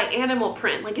tie-dye animal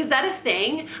print. Like, is that a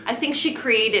thing? I think she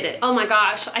created it. Oh my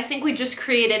gosh, I think we just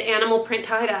created animal print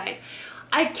tie-dye.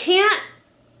 I can't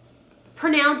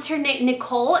pronounce her name.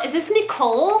 Nicole? Is this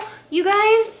Nicole, you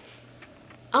guys?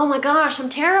 Oh my gosh, I'm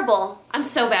terrible. I'm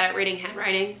so bad at reading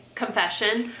handwriting.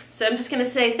 Confession. So I'm just gonna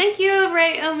say thank you,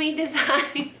 Ryomi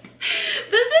Designs.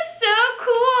 This is so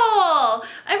cool.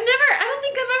 I don't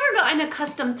think I've ever gotten a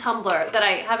custom tumbler that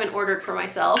I haven't ordered for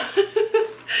myself.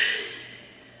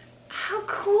 How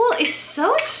cool. It's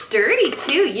so sturdy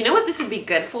too. You know what this would be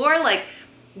good for? Like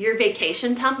your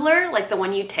vacation tumbler, like the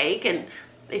one you take and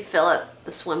they fill up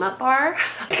the swim up bar.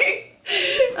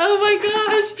 Oh my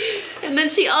gosh. And then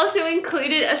she also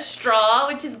included a straw,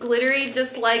 which is glittery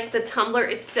just like the tumbler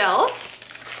itself.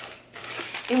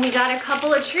 And we got a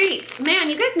couple of treats. Man,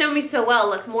 you guys know me so well.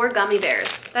 Look, more gummy bears.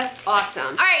 That's awesome.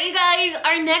 All right, you guys,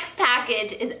 our next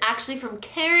package is actually from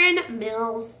Karen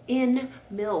Mills in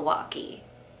Milwaukee,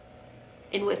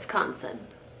 in Wisconsin.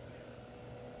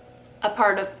 A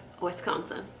part of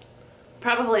Wisconsin.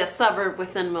 Probably a suburb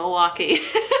within Milwaukee.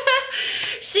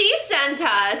 She sent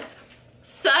us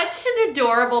Such an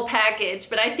adorable package,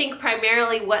 but I think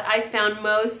primarily what I found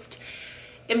most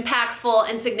impactful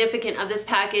and significant of this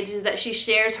package is that she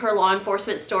shares her law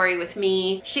enforcement story with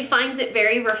me. She finds it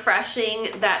very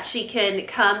refreshing that she can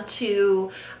come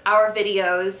to our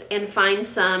videos and find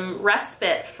some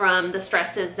respite from the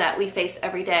stresses that we face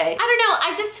every day. I don't know,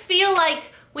 I just feel like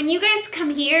when you guys come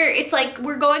here, it's like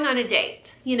we're going on a date.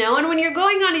 You know, and when you're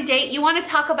going on a date, you want to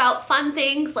talk about fun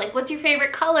things like what's your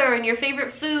favorite color and your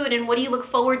favorite food and what do you look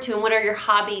forward to and what are your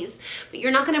hobbies. But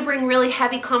you're not going to bring really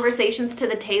heavy conversations to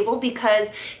the table because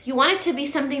you want it to be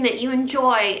something that you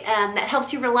enjoy and that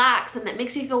helps you relax and that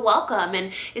makes you feel welcome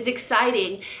and is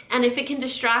exciting. And if it can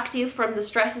distract you from the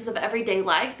stresses of everyday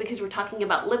life because we're talking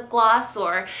about lip gloss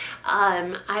or,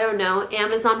 I don't know,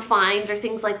 Amazon finds or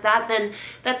things like that, then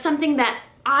that's something that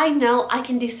I know I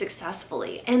can do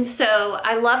successfully. And so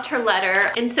I loved her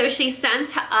letter. And so she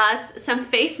sent us some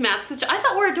face masks, which I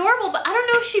thought were adorable, but I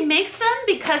don't know if she makes them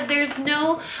because there's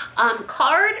no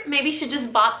card. Maybe she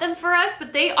just bought them for us,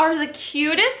 but they are the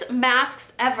cutest masks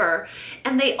ever.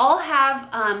 And they all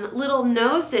have little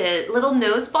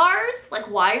nose bars, like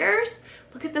wires.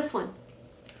 Look at this one.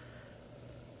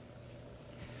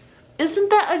 Isn't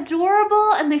that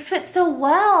adorable? And they fit so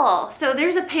well. So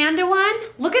there's a panda one.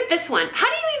 Look at this one. How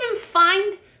do you even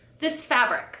find this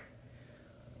fabric?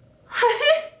 How do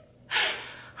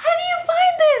you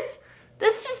find this?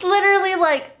 This is literally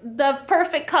like the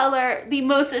perfect color, the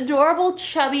most adorable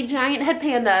chubby giant head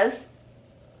pandas.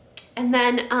 And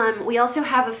then we also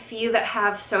have a few that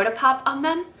have soda pop on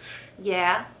them.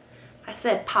 Yeah, I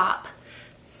said pop.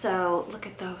 So look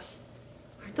at those.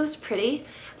 Aren't those pretty?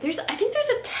 I think there's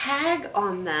a tag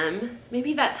on them.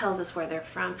 Maybe that tells us where they're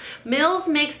from.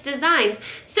 MillsMakes Designs.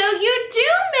 So you do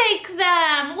make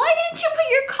them. Why didn't you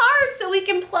put your card so we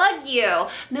can plug you?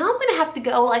 Now I'm gonna have to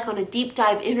go like on a deep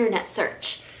dive internet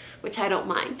search, which I don't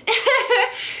mind.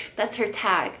 That's her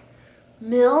tag.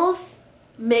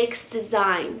 MillsMakes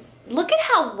Designs. Look at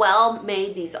how well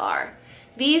made these are.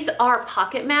 These are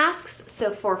pocket masks,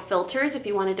 so for filters, if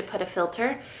you wanted to put a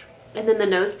filter. And then the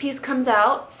nose piece comes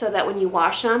out so that when you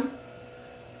wash them,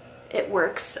 it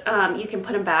works. You can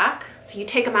put them back. So you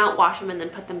take them out, wash them, and then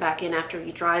put them back in after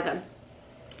you dry them.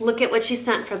 Look at what she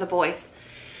sent for the boys.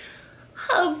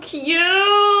 How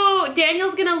cute!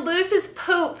 Daniel's gonna lose his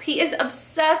poop. He is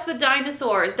obsessed with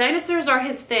dinosaurs. Dinosaurs are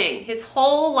his thing, his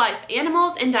whole life.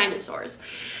 Animals and dinosaurs.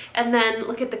 And then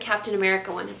look at the Captain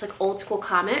America one. It's like old school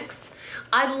comics.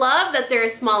 I love that they're a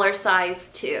smaller size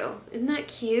too. Isn't that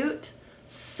cute?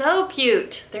 So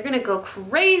cute. They're gonna go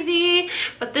crazy,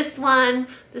 but this one's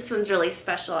really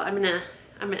special.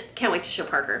 Can't wait to show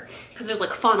Parker because there's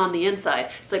like fun on the inside.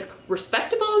 It's like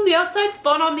respectable on the outside,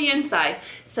 fun on the inside.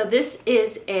 So this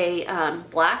is a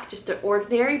black, just an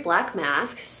ordinary black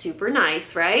mask. Super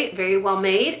nice, right? Very well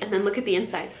made. And then look at the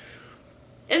inside.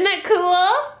 Isn't that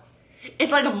cool?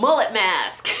 It's like a mullet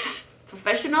mask.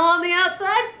 Professional on the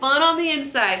outside, fun on the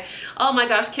inside. Oh my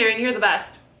gosh, Karen, you're the best.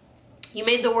 You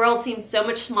made the world seem so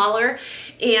much smaller,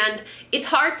 and it's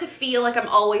hard to feel like I'm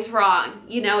always wrong.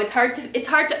 You know, it's hard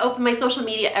to open my social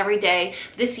media every day,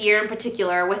 this year in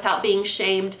particular, without being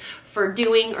shamed for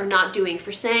doing or not doing,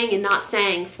 for saying and not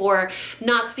saying, for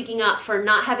not speaking up, for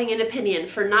not having an opinion,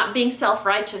 for not being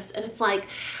self-righteous. And it's like,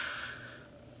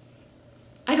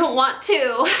 I don't want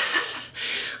to.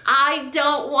 I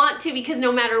don't want to, because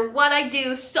no matter what I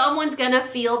do, someone's gonna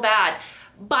feel bad.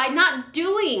 By not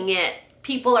doing it,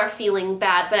 people are feeling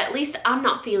bad, but at least I'm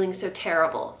not feeling so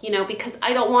terrible, you know, because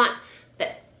I don't want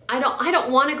that. I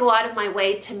don't want to go out of my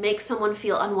way to make someone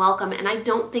feel unwelcome, and I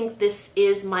don't think this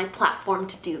is my platform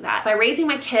to do that. By raising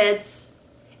my kids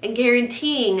and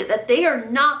guaranteeing that they are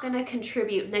not going to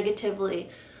contribute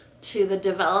negatively to the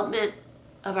development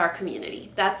of our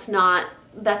community. That's not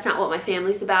what my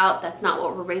family's about. That's not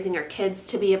what we're raising our kids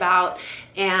to be about.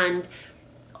 And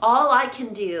all I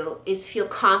can do is feel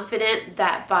confident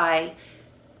that by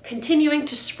continuing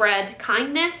to spread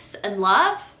kindness and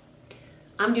love,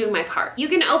 I'm doing my part. You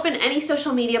can open any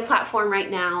social media platform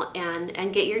right now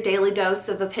and get your daily dose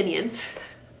of opinions.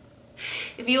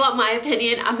 If you want my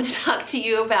opinion, I'm gonna talk to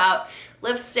you about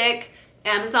lipstick,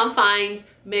 Amazon finds,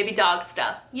 maybe dog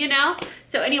stuff, you know?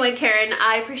 So anyway, Karen,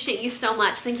 I appreciate you so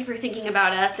much. Thank you for thinking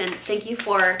about us, and thank you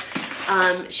for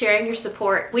sharing your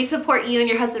support. We support you and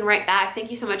your husband right back. Thank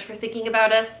you so much for thinking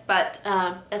about us, but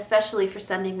especially for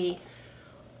sending me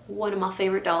one of my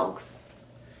favorite dogs.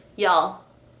 Y'all,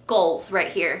 goals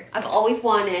right here. I've always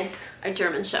wanted a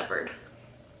German Shepherd.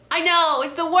 I know,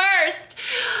 it's the worst.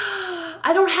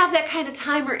 I don't have that kind of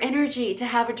time or energy to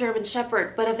have a German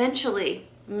Shepherd, but eventually,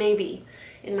 maybe,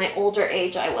 in my older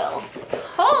age, I will.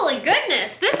 Holy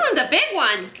goodness, this one's a big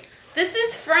one. This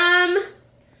is from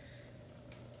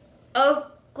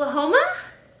Oklahoma?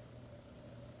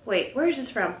 Wait, where is this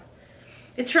from?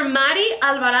 It's from Mari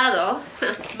Alvarado,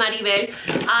 Maribel.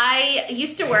 I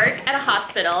used to work at a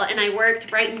hospital and I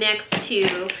worked right next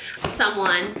to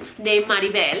someone named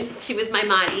Maribel. She was my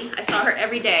Mari. I saw her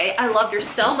every day. I loved her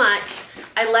so much.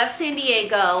 I left San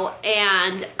Diego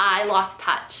and I lost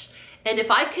touch. And if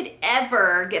I could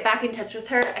ever get back in touch with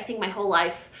her, I think my whole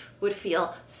life would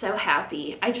feel so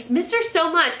happy. I just miss her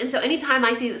so much. And so anytime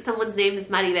I see that someone's name is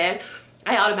Maribel,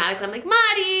 I automatically, I'm like,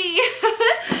 Mari!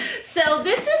 So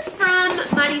this is from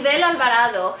Maribel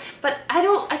Alvarado, but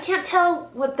I can't tell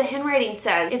what the handwriting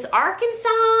says. It's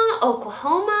Arkansas,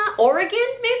 Oklahoma, Oregon,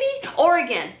 maybe?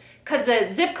 Oregon, because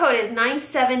the zip code is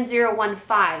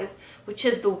 97015, which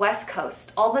is the West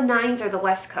Coast. All the 9s are the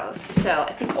West Coast, so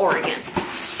I think Oregon.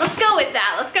 Let's go with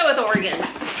that. Let's go with Oregon.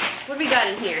 What do we got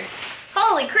in here?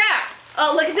 Holy crap!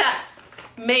 Oh, look at that.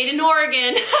 Made in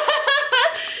Oregon.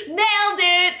 Nailed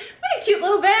it! What a cute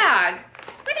little bag.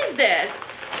 What is this?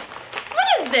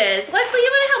 What is this? Leslie,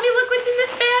 you wanna help me look what's in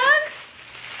this bag?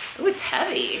 Oh, it's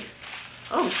heavy.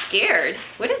 Oh, I'm scared.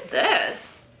 What is this?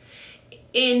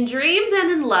 In dreams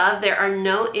and in love, there are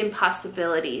no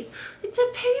impossibilities. It's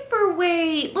a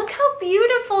paperweight. Look how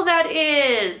beautiful that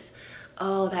is.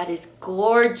 Oh, that is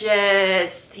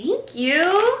gorgeous. Thank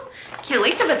you. Can't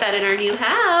wait to put that in our new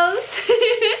house.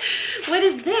 What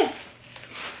is this?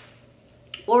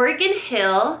 Oregon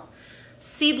Hill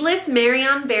Seedless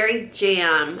Marion Berry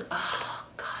Jam. Oh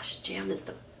gosh, jam is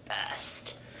the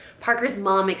best. Parker's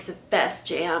mom makes the best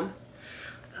jam.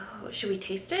 Oh, should we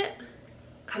taste it?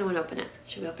 Kind of want to open it.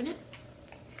 Should we open it?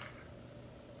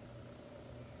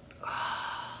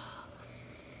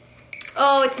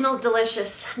 Oh, it smells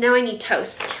delicious. Now I need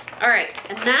toast. All right,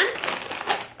 and then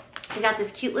we got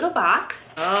this cute little box.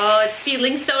 Oh, it's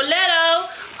feeling so little.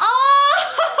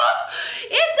 Oh,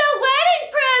 it's a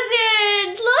wedding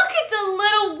present. Look, it's a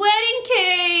little wedding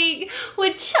cake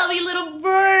with chubby little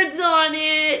birds on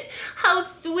it. How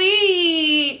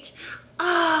sweet. Oh,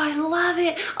 I love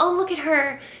it. Oh, look at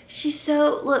her. She's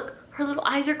so, look, her little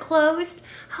eyes are closed.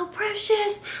 How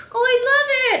precious. Oh, I love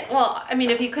it. Well, I mean,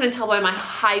 if you couldn't tell by my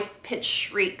high-pitched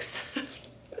shrieks.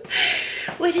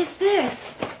 What is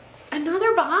this?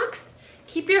 Another box?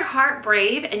 Keep your heart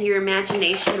brave and your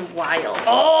imagination wild.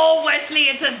 Oh, Wesley,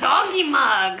 it's a doggy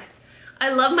mug. I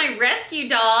love my rescue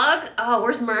dog. Oh,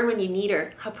 where's Mern when you need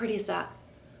her? How pretty is that?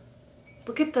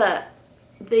 Look at the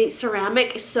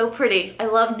ceramic is so pretty. I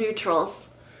love neutrals.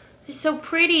 It's so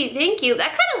pretty. Thank you. That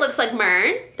kind of looks like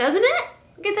Mern, doesn't it?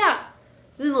 Look at that.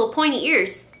 These little pointy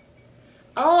ears.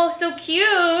 Oh, so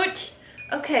cute.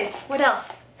 Okay, what else?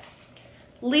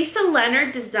 Lisa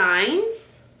Leonard Designs.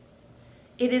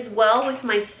 It is well with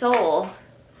my soul.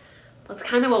 That's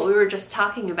kind of what we were just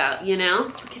talking about, you know?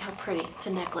 Look at how pretty. It's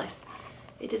a necklace.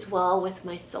 It is well with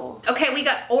my soul. Okay, we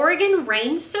got Oregon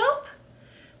Rain Soap.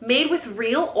 Made with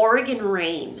real Oregon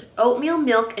rain. Oatmeal,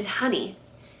 milk, and honey.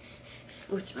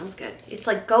 Oh, it smells good. It's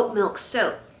like goat milk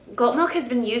soap. Goat milk has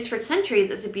been used for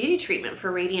centuries as a beauty treatment for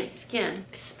radiant skin.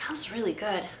 It smells really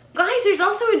good. Guys, there's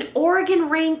also an Oregon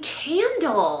Rain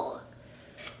candle.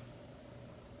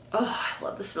 Oh, I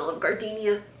love the smell of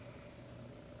gardenia.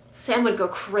 Sam would go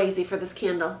crazy for this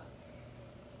candle.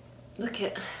 Look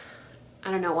at,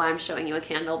 I don't know why I'm showing you a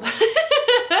candle, but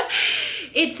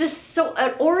it's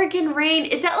an Oregon Rain.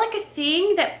 Is that like a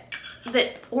thing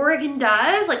that Oregon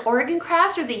does? Like Oregon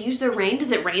crafts, or they use their rain?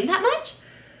 Does it rain that much?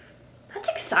 That's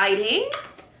exciting.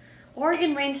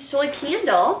 Oregon Rain soy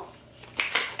candle.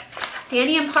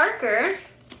 Dani and Parker.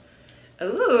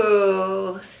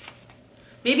 Ooh.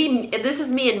 Maybe this is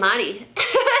me and Mari.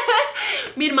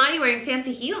 Me and Mari wearing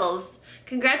fancy heels.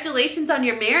 Congratulations on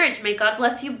your marriage. May God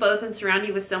bless you both and surround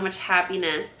you with so much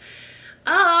happiness.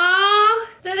 Aww,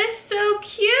 that is so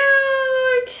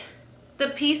cute. The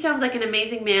P sounds like an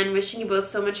amazing man. Wishing you both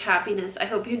so much happiness. I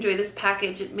hope you enjoy this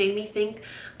package. It made me think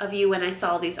of you when I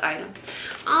saw these items.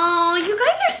 Oh, you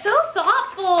guys are so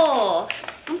thoughtful.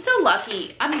 I'm so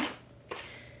lucky.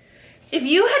 If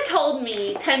you had told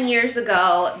me 10 years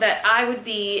ago that I would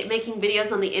be making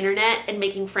videos on the internet and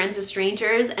making friends with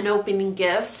strangers and opening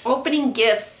gifts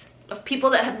of people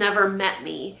that have never met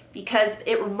me because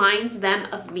it reminds them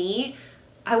of me,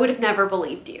 I would have never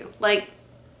believed you. Like,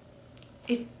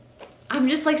 I'm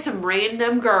just like some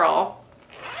random girl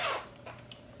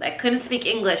that couldn't speak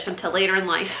English until later in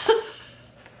life.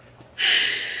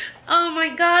 Oh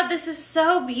my God, this is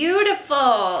so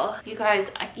beautiful. You guys,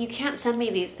 you can't send me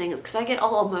these things because I get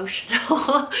all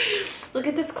emotional. Look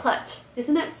at this clutch.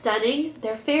 Isn't that stunning?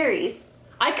 They're fairies.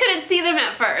 I couldn't see them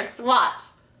at first. Watch.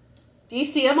 Do you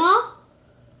see them all?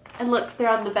 And look, they're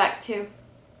on the back too.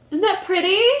 Isn't that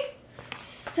pretty?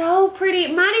 So pretty.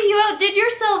 Maddie, you outdid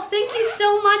yourself. Thank you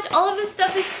so much. All of this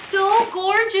stuff is so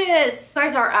gorgeous. You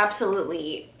guys are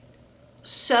absolutely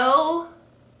so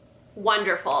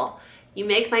wonderful. You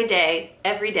make my day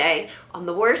every day. On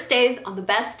the worst days, on the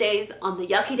best days, on the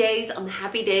yucky days, on the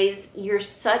happy days. You're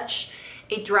such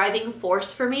a driving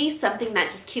force for me, something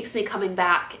that just keeps me coming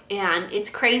back. And it's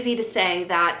crazy to say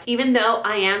that even though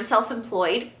I am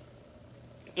self-employed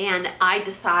and I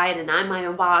decide and I'm my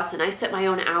own boss and I set my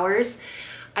own hours,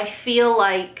 I feel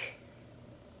like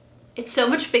it's so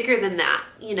much bigger than that,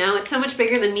 you know? It's so much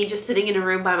bigger than me just sitting in a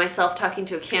room by myself talking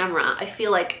to a camera. I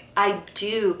feel like I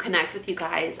do connect with you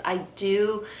guys. I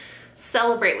do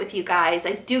celebrate with you guys.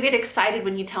 I do get excited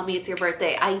when you tell me it's your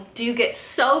birthday. I do get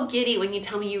so giddy when you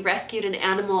tell me you rescued an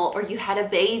animal or you had a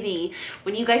baby.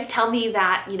 When you guys tell me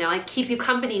that, you know, I keep you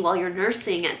company while you're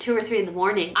nursing at 2 or 3 in the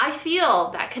morning. I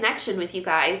feel that connection with you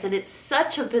guys, and it's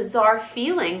such a bizarre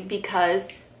feeling because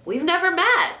we've never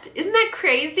met. Isn't that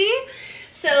crazy?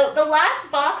 So the last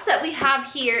box that we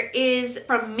have here is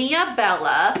from Mia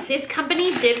Bella. This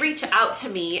company did reach out to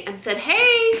me and said,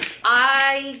 hey,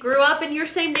 I grew up in your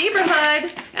same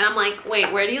neighborhood. And I'm like,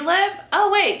 wait, where do you live?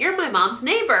 Oh wait, you're my mom's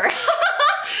neighbor.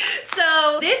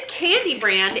 So this candy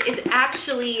brand is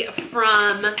actually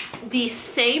from the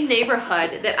same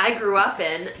neighborhood that I grew up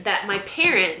in, that my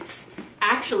parents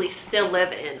actually still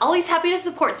live in. Always happy to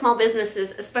support small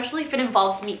businesses, especially if it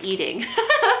involves me eating.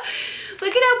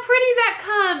 Look at how pretty that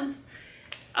comes.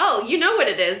 Oh, you know what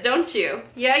it is, don't you?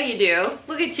 Yeah, you do.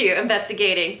 Look at you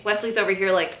investigating. Wesley's over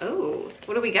here like, oh,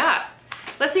 what do we got?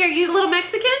 Wesley, are you a little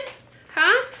Mexican?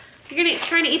 Huh? You're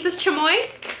trying to eat this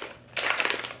chamoy?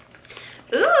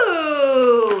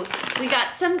 Ooh, we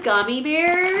got some gummy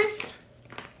bears.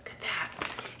 Look at that.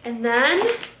 And then,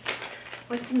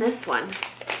 what's in this one?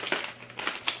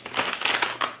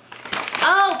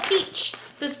 Oh, peach.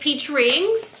 Those peach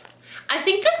rings. I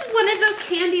think this is one of those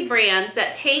candy brands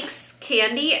that takes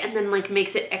candy and then like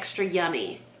makes it extra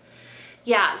yummy.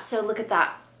 Yeah, so look at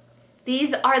that.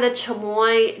 These are the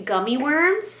chamoy gummy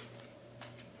worms.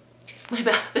 My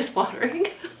mouth is watering.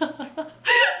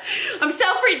 I'm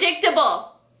so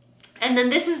predictable. And then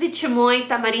this is the chamoy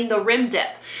tamarindo rim dip.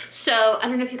 So I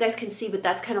don't know if you guys can see, but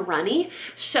that's kind of runny.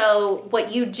 So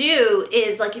what you do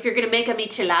is, like, if you're gonna make a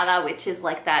michelada, which is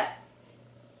like that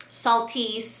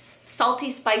salty,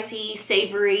 spicy,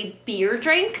 savory beer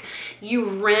drink, you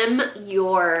rim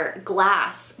your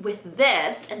glass with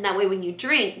this, and that way when you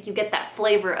drink, you get that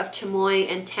flavor of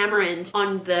chamoy and tamarind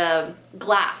on the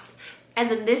glass.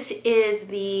 And then this is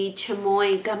the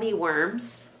chamoy gummy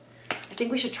worms. I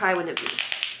think we should try one of these.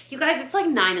 You guys, it's like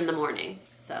 9 in the morning,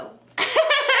 so.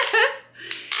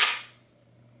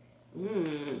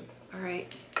 All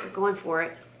right, we're going for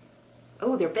it.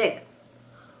 Oh, they're big.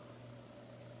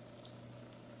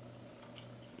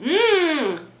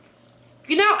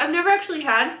 You know, I've never actually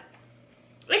had,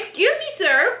 excuse me,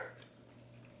 sir.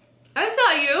 I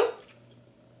saw you.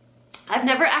 I've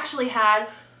never actually had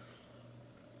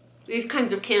these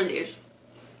kinds of candies.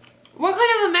 What kind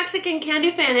of a Mexican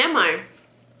candy fan am I?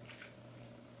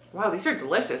 Wow, these are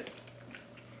delicious.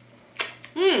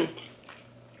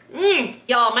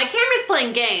 Y'all, my camera's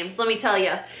playing games, let me tell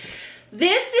you.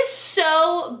 This is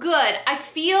so good. I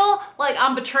feel like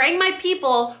I'm betraying my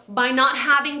people by not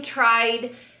having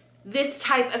tried this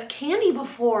type of candy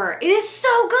before. It is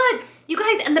so good. You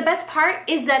guys, and the best part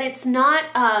is that it's not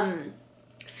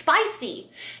spicy.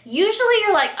 Usually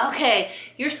you're like, okay,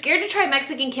 you're scared to try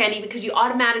Mexican candy because you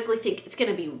automatically think it's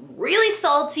gonna be really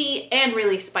salty and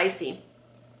really spicy.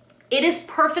 It is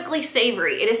perfectly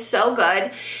savory. It is so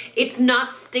good. It's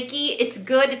not sticky. It's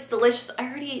good. It's delicious. I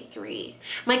already ate 3.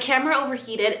 My camera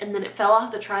overheated and then it fell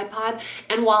off the tripod.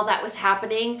 And while that was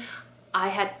happening, I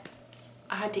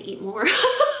had to eat more.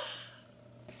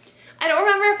 I don't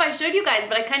remember if I showed you guys,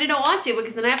 but I kind of don't want to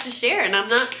because then I have to share, and I'm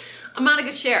not a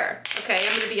good sharer. Okay,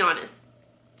 I'm gonna be honest.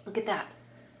 Look at that.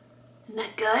 Isn't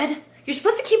that good? You're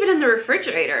supposed to keep it in the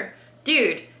refrigerator.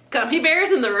 Dude, gummy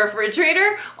bears in the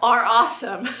refrigerator are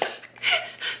awesome.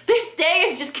 This day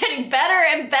is just getting better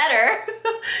and better.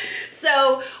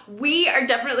 So we are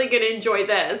definitely gonna enjoy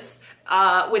this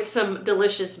with some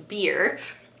delicious beer.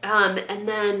 And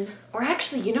then, or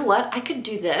actually, you know what? I could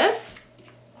do this.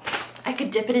 I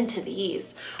could dip it into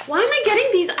these. Why am I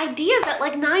getting these ideas at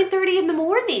like 9:30 in the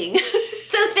morning?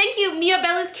 So thank you, Mia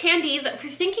Bella's Candies, for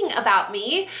thinking about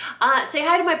me. Say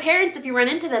hi to my parents if you run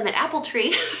into them at Apple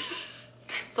Tree.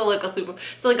 It's a local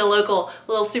it's like a local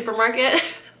little supermarket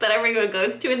that everyone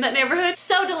goes to in that neighborhood.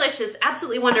 So delicious,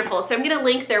 absolutely wonderful. So I'm gonna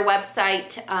link their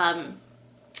website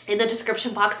in the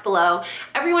description box below.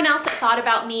 Everyone else that thought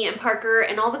about me and Parker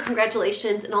and all the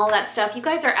congratulations and all that stuff, you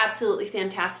guys are absolutely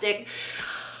fantastic.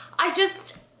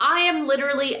 I am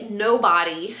literally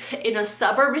nobody in a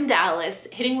suburb in Dallas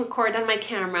hitting record on my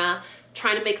camera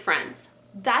trying to make friends.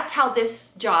 That's how this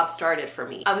job started for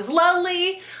me. I was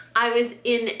lonely, I was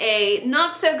in a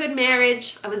not so good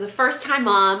marriage, I was a first-time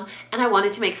mom, and I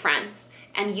wanted to make friends.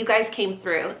 And you guys came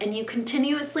through, and you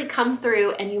continuously come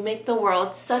through, and you make the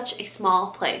world such a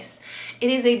small place. It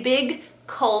is a big,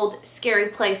 cold, scary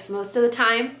place most of the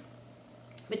time,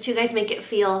 but you guys make it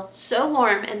feel so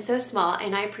warm and so small,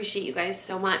 and I appreciate you guys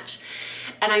so much.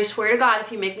 And I swear to God, if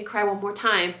you make me cry one more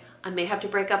time, I may have to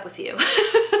break up with you.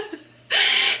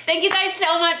 Thank you guys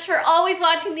so much for always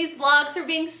watching these vlogs, for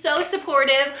being so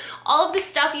supportive. All of the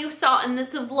stuff you saw in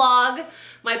this vlog,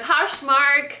 my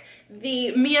Poshmark,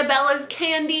 the Mia Bella's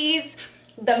candies,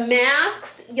 the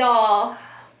masks, y'all,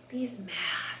 these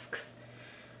masks.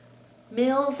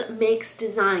 MillsMakes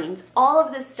Designs. All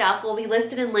of this stuff will be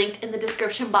listed and linked in the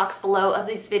description box below of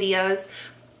these videos.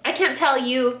 I can't tell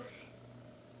you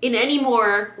in any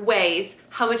more ways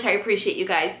how much I appreciate you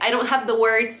guys. I don't have the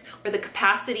words or the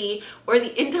capacity or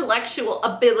the intellectual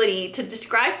ability to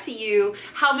describe to you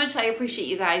how much I appreciate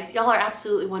you guys. Y'all are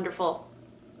absolutely wonderful.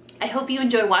 I hope you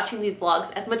enjoy watching these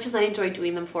vlogs as much as I enjoy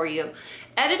doing them for you.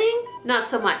 Editing, not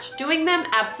so much. Doing them,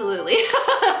 absolutely.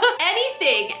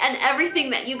 Anything and everything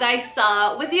that you guys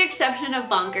saw, with the exception of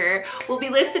Bunker, will be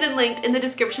listed and linked in the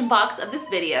description box of this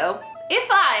video. If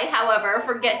I, however,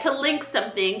 forget to link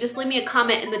something, just leave me a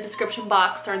comment in the description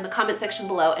box or in the comment section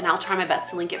below, and I'll try my best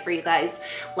to link it for you guys.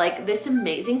 Like this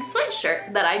amazing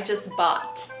sweatshirt that I just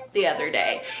bought the other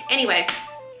day. Anyway,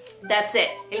 that's it.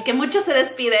 El que mucho se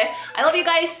despide. I love you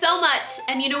guys so much,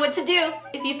 and you know what to do.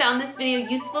 If you found this video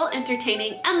useful,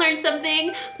 entertaining, and learned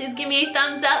something, please give me a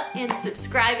thumbs up and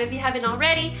subscribe if you haven't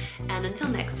already. And until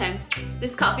next time,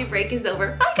 this coffee break is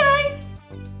over. Bye guys!